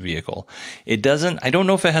this vehicle. It doesn't. I don't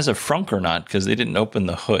know if it has a frunk or not because they didn't open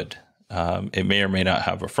the hood. It may or may not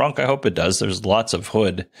have a frunk. I hope it does. There's lots of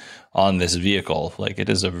hood on this vehicle. Like it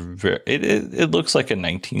is it looks like a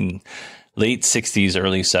late 60s,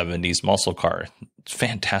 early 70s muscle car.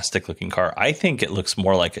 Fantastic looking car. I think it looks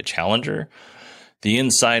more like a Challenger. The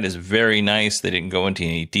inside is very nice. They didn't go into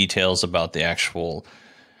any details about the actual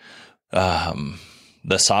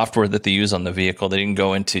the software that they use on the vehicle. They didn't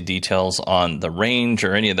go into details on the range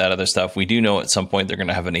or any of that other stuff. We do know at some point they're going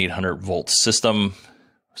to have an 800 volt system.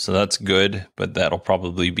 So that's good, but that'll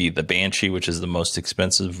probably be the Banshee, which is the most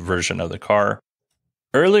expensive version of the car.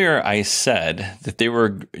 Earlier, I said that they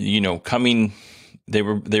were, they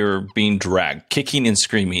were being dragged, kicking and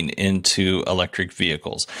screaming into electric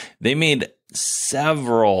vehicles. They made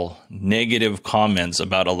several negative comments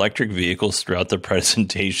about electric vehicles throughout the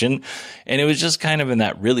presentation. And it was just kind of in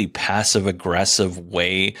that really passive aggressive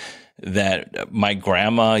way that my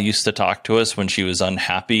grandma used to talk to us when she was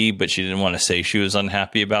unhappy, but she didn't want to say she was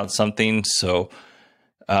unhappy about something. So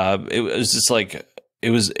it was just like,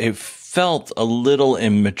 it felt a little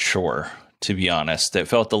immature, to be honest. It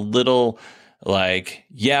felt a little like,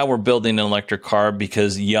 yeah, we're building an electric car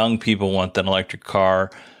because young people want an electric car,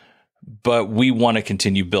 but we want to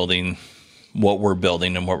continue building what we're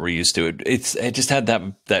building and what we're used to. It just had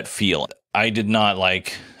that feel. I did not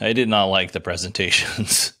like the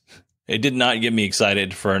presentations. It did not get me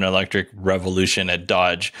excited for an electric revolution at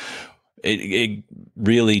Dodge. It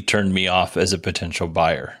really turned me off as a potential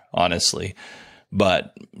buyer, honestly.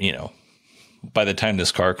 But, you know, by the time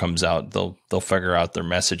this car comes out, they'll figure out their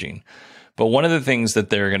messaging. But one of the things that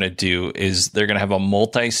they're going to do is they're going to have a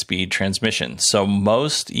multi-speed transmission. So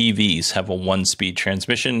most EVs have a one-speed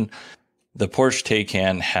transmission. The Porsche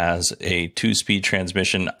Taycan has a two-speed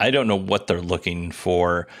transmission. I don't know what they're looking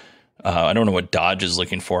for. I don't know what Dodge is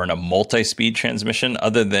looking for in a multi-speed transmission,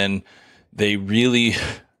 other than they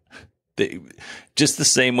just the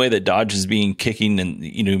same way that Dodge is being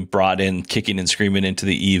brought in kicking and screaming into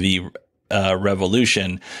the EV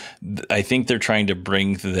revolution. I think they're trying to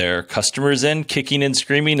bring their customers in kicking and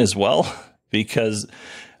screaming as well, because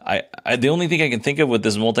the only thing I can think of with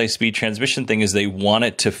this multi-speed transmission thing is they want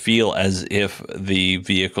it to feel as if the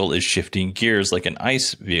vehicle is shifting gears like an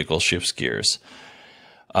ICE vehicle shifts gears.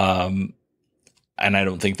 And I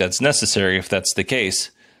don't think that's necessary if that's the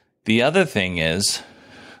case. The other thing is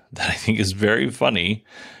that I think is very funny,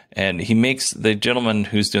 and the gentleman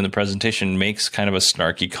who's doing the presentation makes kind of a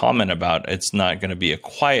snarky comment about it's not going to be a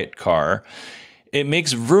quiet car. It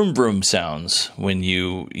makes vroom vroom sounds when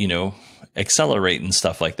you accelerate and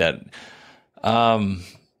stuff like that.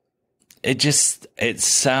 It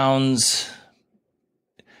sounds,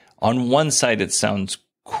 on one side, it sounds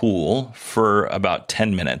cool for about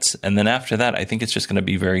 10 minutes. And then after that, I think it's just going to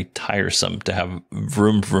be very tiresome to have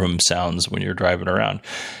vroom vroom sounds when you're driving around,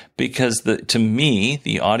 because to me,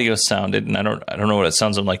 the audio sounded, and I don't know what it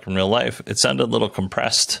sounds like in real life. It sounded a little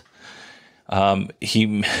compressed.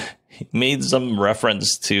 He made some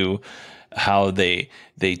reference to how they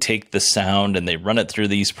take the sound and they run it through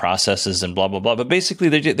these processes and blah, blah, blah. But basically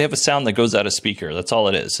they have a sound that goes out of speaker. That's all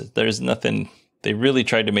it is. There's nothing. They really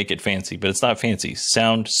tried to make it fancy, but it's not fancy.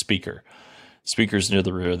 Sound speaker. Speakers near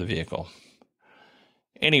the rear of the vehicle.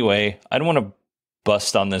 Anyway, I don't want to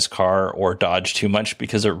bust on this car or Dodge too much,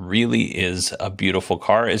 because it really is a beautiful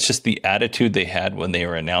car. It's just the attitude they had when they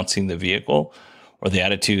were announcing the vehicle, or the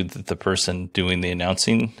attitude that the person doing the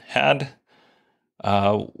announcing had,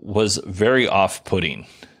 was very off-putting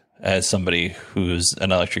as somebody who's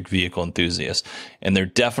an electric vehicle enthusiast. And they're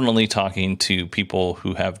definitely talking to people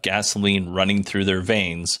who have gasoline running through their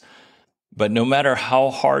veins. But no matter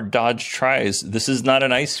how hard Dodge tries, this is not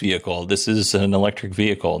an ICE vehicle. This is an electric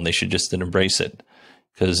vehicle, and they should just embrace it.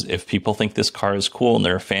 Because if people think this car is cool and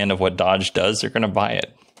they're a fan of what Dodge does, they're going to buy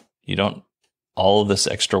it. You don't, all of this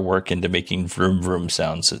extra work into making vroom vroom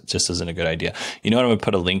sounds, it just isn't a good idea. You know what? I'm going to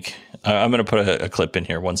put a link. I'm going to put a clip in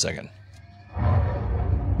here. 1 second.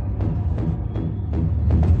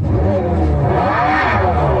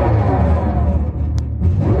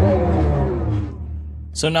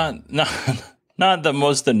 So not the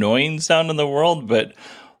most annoying sound in the world, but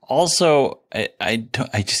also I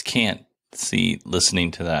just can't see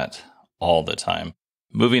listening to that all the time.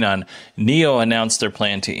 Moving on, NIO announced their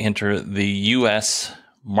plan to enter the U.S.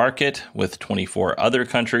 market with 24 other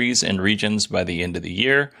countries and regions by the end of the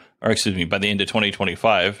year, or excuse me, by the end of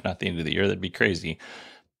 2025, not the end of the year. That'd be crazy.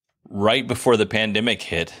 Right before the pandemic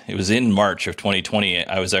hit, it was in March of 2020.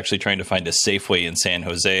 I was actually trying to find a Safeway in San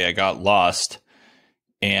Jose. I got lost,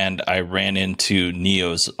 and I ran into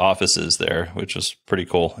NIO's offices there, which was pretty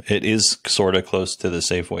cool. It is sort of close to the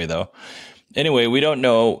Safeway, though. Anyway, we don't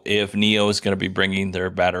know if NIO is going to be bringing their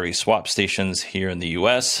battery swap stations here in the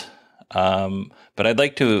U.S., but I'd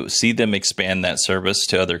like to see them expand that service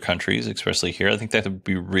to other countries, especially here. I think that would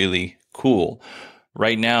be really cool.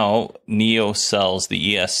 Right now, NIO sells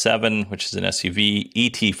the ES7, which is an SUV,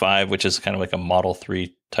 ET5, which is kind of like a Model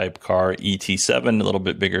 3 type car, ET7, a little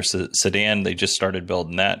bit bigger sedan. They just started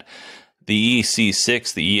building that. The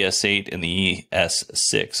EC6, the ES8, and the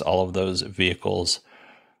ES6, all of those vehicles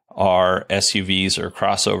are SUVs or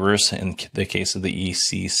crossovers in the case of the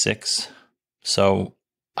EC6. So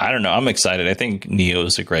I don't know. I'm excited. I think NIO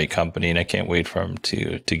is a great company, and I can't wait for them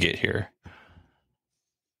to get here.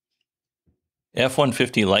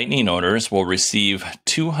 F-150 Lightning owners will receive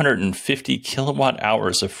 250 kilowatt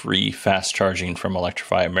hours of free fast charging from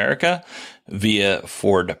Electrify America via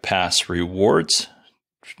Ford Pass Rewards.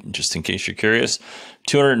 Just in case you're curious,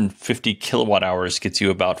 250 kilowatt hours gets you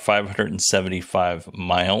about 575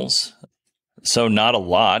 miles. So not a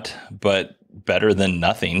lot, but better than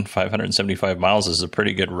nothing. 575 miles is a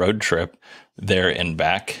pretty good road trip there and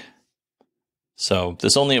back. So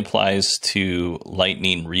this only applies to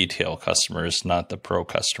Lightning retail customers, not the pro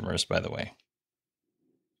customers, by the way.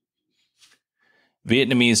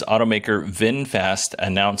 Vietnamese automaker VinFast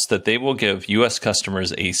announced that they will give U.S.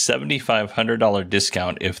 customers a $7,500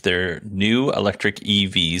 discount if their new electric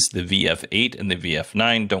EVs, the VF8 and the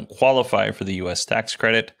VF9, don't qualify for the U.S. tax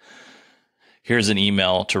credit. Here's an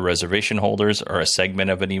email to reservation holders, or a segment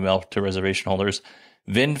of an email to reservation holders.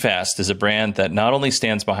 VinFast is a brand that not only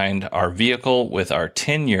stands behind our vehicle with our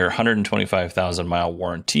 10-year, 125,000-mile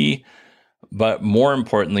warranty, but more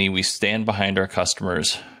importantly, we stand behind our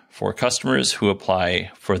customers. For customers who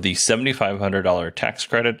apply for the $7,500 tax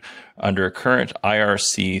credit under current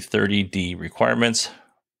IRC 30D requirements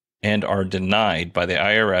and are denied by the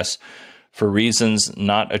IRS for reasons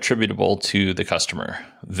not attributable to the customer,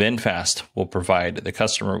 VinFast will provide the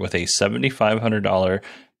customer with a $7,500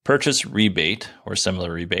 purchase rebate or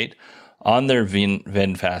similar rebate on their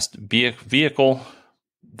VinFast vehicle.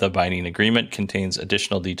 The binding agreement contains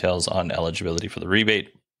additional details on eligibility for the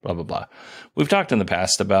rebate, blah, blah, blah. We've talked in the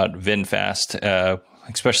past about VinFast,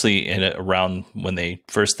 especially around when they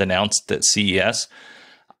first announced at CES.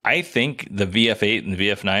 I think the VF8 and the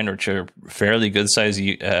VF9, which are fairly good size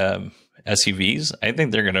SUVs, I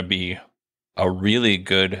think they're going to be a really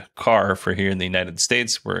good car for here in the United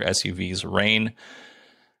States where SUVs reign.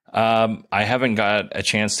 I haven't got a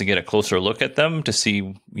chance to get a closer look at them to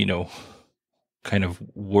see, kind of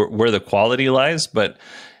where the quality lies, but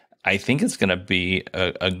I think it's going to be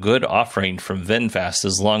a good offering from VinFast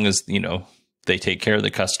as long as, they take care of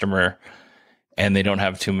the customer and they don't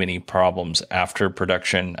have too many problems after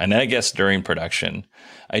production. And I guess during production,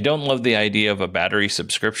 I don't love the idea of a battery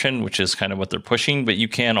subscription, which is kind of what they're pushing, but you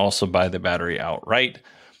can also buy the battery outright.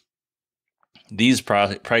 These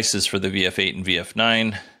prices for the VF8 and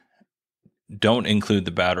VF9 don't include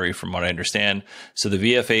the battery from what I understand. So the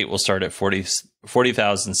VF8 will start at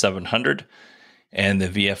 $40,700 and the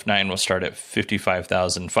VF9 will start at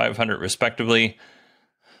 $55,500 respectively.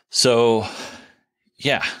 So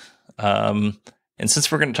yeah. And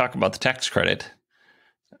since we're going to talk about the tax credit,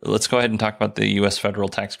 let's go ahead and talk about the U.S. federal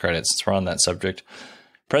tax credit since we're on that subject.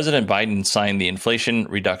 President Biden signed the Inflation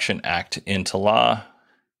Reduction Act into law.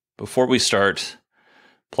 Before we start,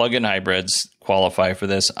 plug-in hybrids qualify for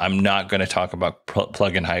this. I'm not going to talk about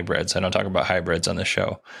plug-in hybrids. I don't talk about hybrids on the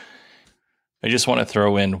show. I just want to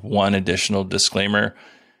throw in one additional disclaimer.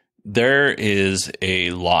 There is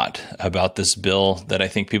a lot about this bill that I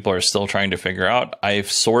think people are still trying to figure out. I've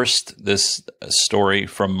sourced this story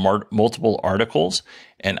from multiple articles,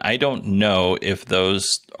 and I don't know if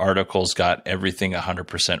those articles got everything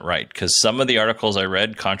 100% right, because some of the articles I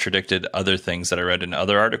read contradicted other things that I read in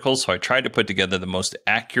other articles. So I tried to put together the most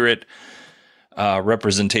accurate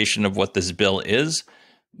representation of what this bill is,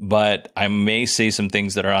 but I may say some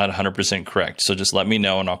things that are not 100% correct. So just let me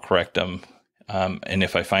know and I'll correct them. And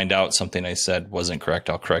if I find out something I said wasn't correct,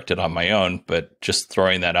 I'll correct it on my own, but just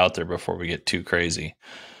throwing that out there before we get too crazy.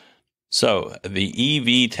 So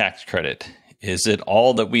the EV tax credit, is it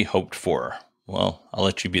all that we hoped for? Well, I'll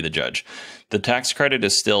let you be the judge. The tax credit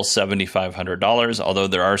is still $7,500, although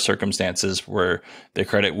there are circumstances where the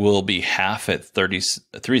credit will be half at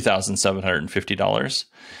 $3,750.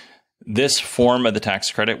 This form of the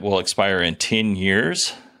tax credit will expire in 10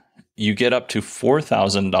 years. You get up to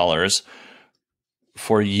 $4,000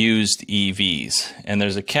 for used EVs. And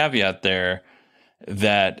there's a caveat there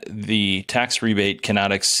that the tax rebate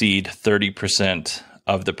cannot exceed 30%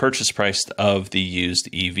 of the purchase price of the used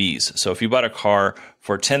EVs. So if you bought a car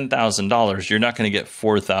for $10,000, you're not going to get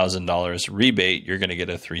 $4,000 rebate. You're going to get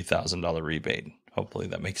a $3,000 rebate. Hopefully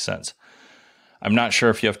that makes sense. I'm not sure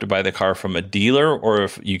if you have to buy the car from a dealer or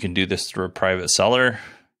if you can do this through a private seller.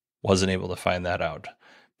 Wasn't able to find that out.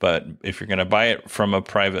 But if you're going to buy it from a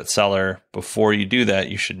private seller, before you do that,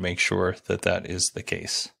 you should make sure that that is the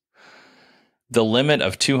case. The limit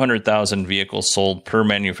of 200,000 vehicles sold per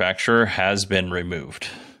manufacturer has been removed.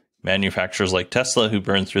 Manufacturers like Tesla, who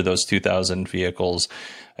burned through those 2,000 vehicles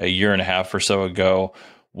a year and a half or so ago,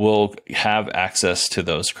 will have access to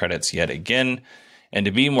those credits yet again. And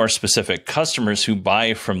to be more specific, customers who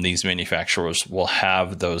buy from these manufacturers will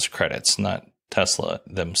have those credits, not Tesla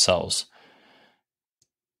themselves.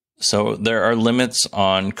 So there are limits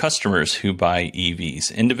on customers who buy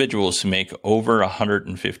EVs. Individuals who make over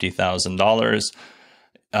 $150,000,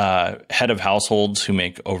 head of households who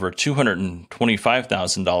make over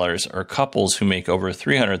 $225,000, or couples who make over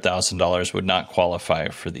 $300,000 would not qualify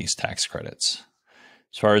for these tax credits.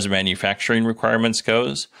 As far as manufacturing requirements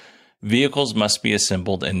goes, vehicles must be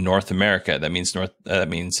assembled in North America. That means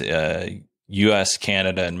U.S.,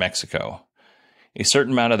 Canada, and Mexico. A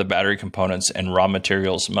certain amount of the battery components and raw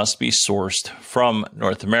materials must be sourced from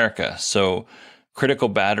North America. So critical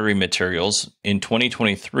battery materials in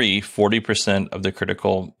 2023, 40% of the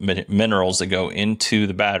critical minerals that go into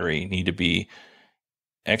the battery need to be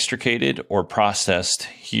extricated or processed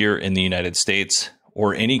here in the United States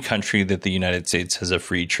or any country that the United States has a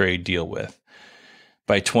free trade deal with.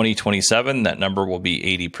 By 2027, that number will be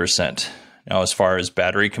 80%. Now, as far as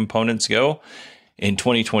battery components go, in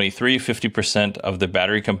 2023, 50% of the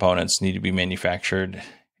battery components need to be manufactured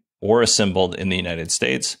or assembled in the United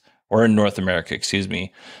States, or in North America, excuse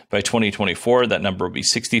me. By 2024, that number will be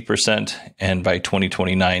 60%, and by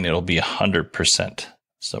 2029, it'll be 100%.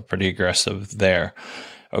 So pretty aggressive there.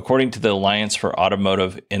 According to the Alliance for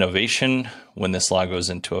Automotive Innovation, when this law goes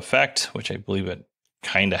into effect, which I believe it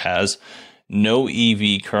kind of has, no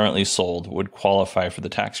EV currently sold would qualify for the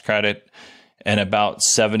tax credit, and about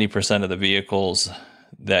 70% of the vehicles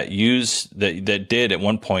that did at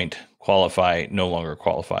one point qualify no longer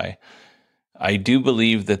qualify. I do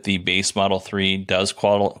believe that the base Model 3 does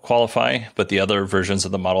qualify, but the other versions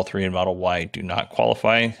of the Model 3 and Model Y do not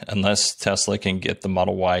qualify unless Tesla can get the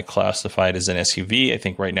Model Y classified as an SUV. I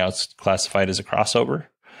think right now it's classified as a crossover.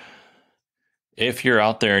 If you're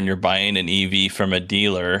out there and you're buying an EV from a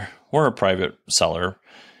dealer or a private seller,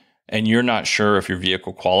 and you're not sure if your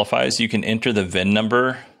vehicle qualifies, you can enter the VIN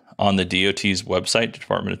number on the DOT's website,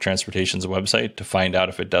 Department of Transportation's website, to find out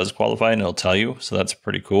if it does qualify, and it'll tell you. So that's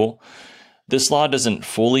pretty cool. This law doesn't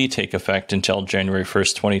fully take effect until January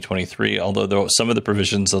 1st, 2023, although some of the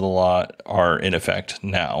provisions of the law are in effect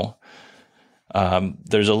now.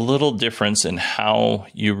 There's a little difference in how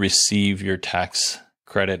you receive your tax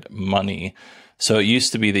credit money. So it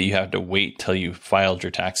used to be that you had to wait till you filed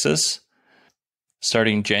your taxes.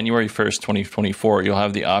 Starting January 1st, 2024, you'll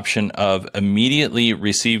have the option of immediately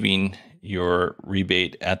receiving your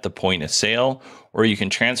rebate at the point of sale, or you can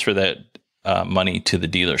transfer that money to the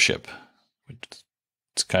dealership.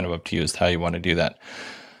 It's kind of up to you as to how you want to do that.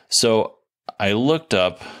 So I looked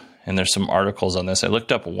up, and there's some articles on this. I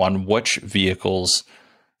looked up which vehicles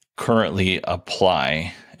currently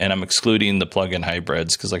apply, and I'm excluding the plug-in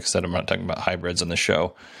hybrids because, like I said, I'm not talking about hybrids on the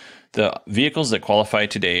show. The vehicles that qualify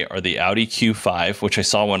today are the Audi Q5, which I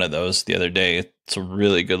saw one of those the other day. It's a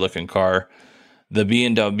really good looking car. The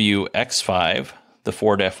BMW X5, the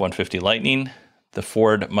Ford F-150 Lightning, the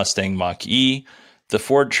Ford Mustang Mach-E, the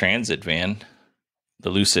Ford Transit van, the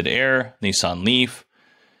Lucid Air, Nissan Leaf,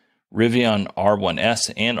 Rivian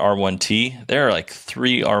R1S, and R1T. There are like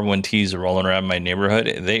 3 R1Ts rolling around my neighborhood.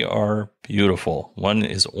 They are beautiful. One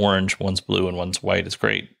is orange, one's blue, and one's white. It's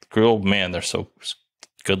great. Oh man, they're so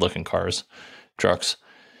good looking cars, trucks.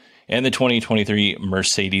 And the 2023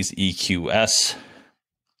 Mercedes EQS.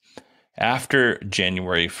 After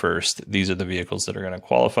January 1st, these are the vehicles that are going to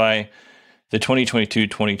qualify. The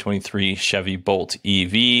 2022-2023 Chevy Bolt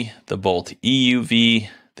EV, the Bolt EUV,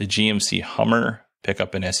 the GMC Hummer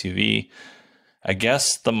pickup and SUV. I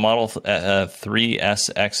guess the Model 3S,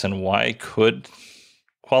 X, and Y could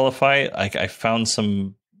qualify. I found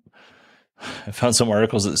some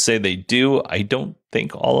articles that say they do. I don't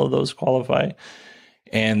think all of those qualify.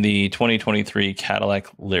 And the 2023 Cadillac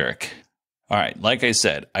Lyriq. All right, like I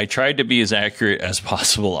said, I tried to be as accurate as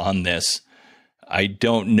possible on this. I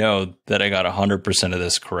don't know that I got 100% of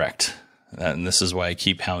this correct, and this is why I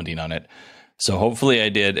keep hounding on it. So hopefully I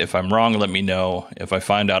did. If I'm wrong, let me know. If I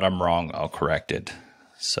find out I'm wrong, I'll correct it.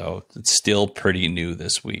 So it's still pretty new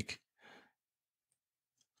this week.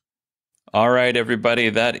 All right, everybody,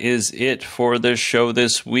 that is it for the show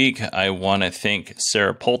this week. I want to thank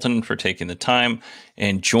Sara Polton for taking the time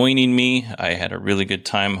and joining me. I had a really good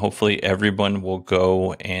time. Hopefully everyone will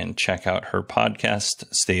go and check out her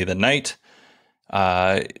podcast, Stay the Night.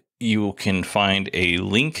 You can find a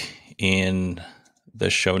link in the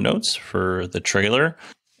show notes for the trailer.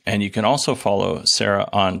 And you can also follow Sara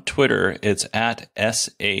on Twitter. It's at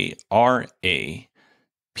SARAPOLTON.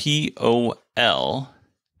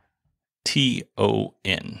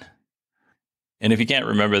 And if you can't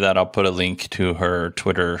remember that, I'll put a link to her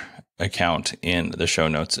Twitter account in the show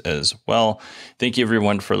notes as well. Thank you,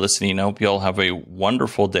 everyone, for listening. I hope you all have a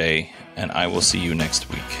wonderful day, and I will see you next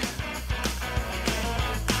week.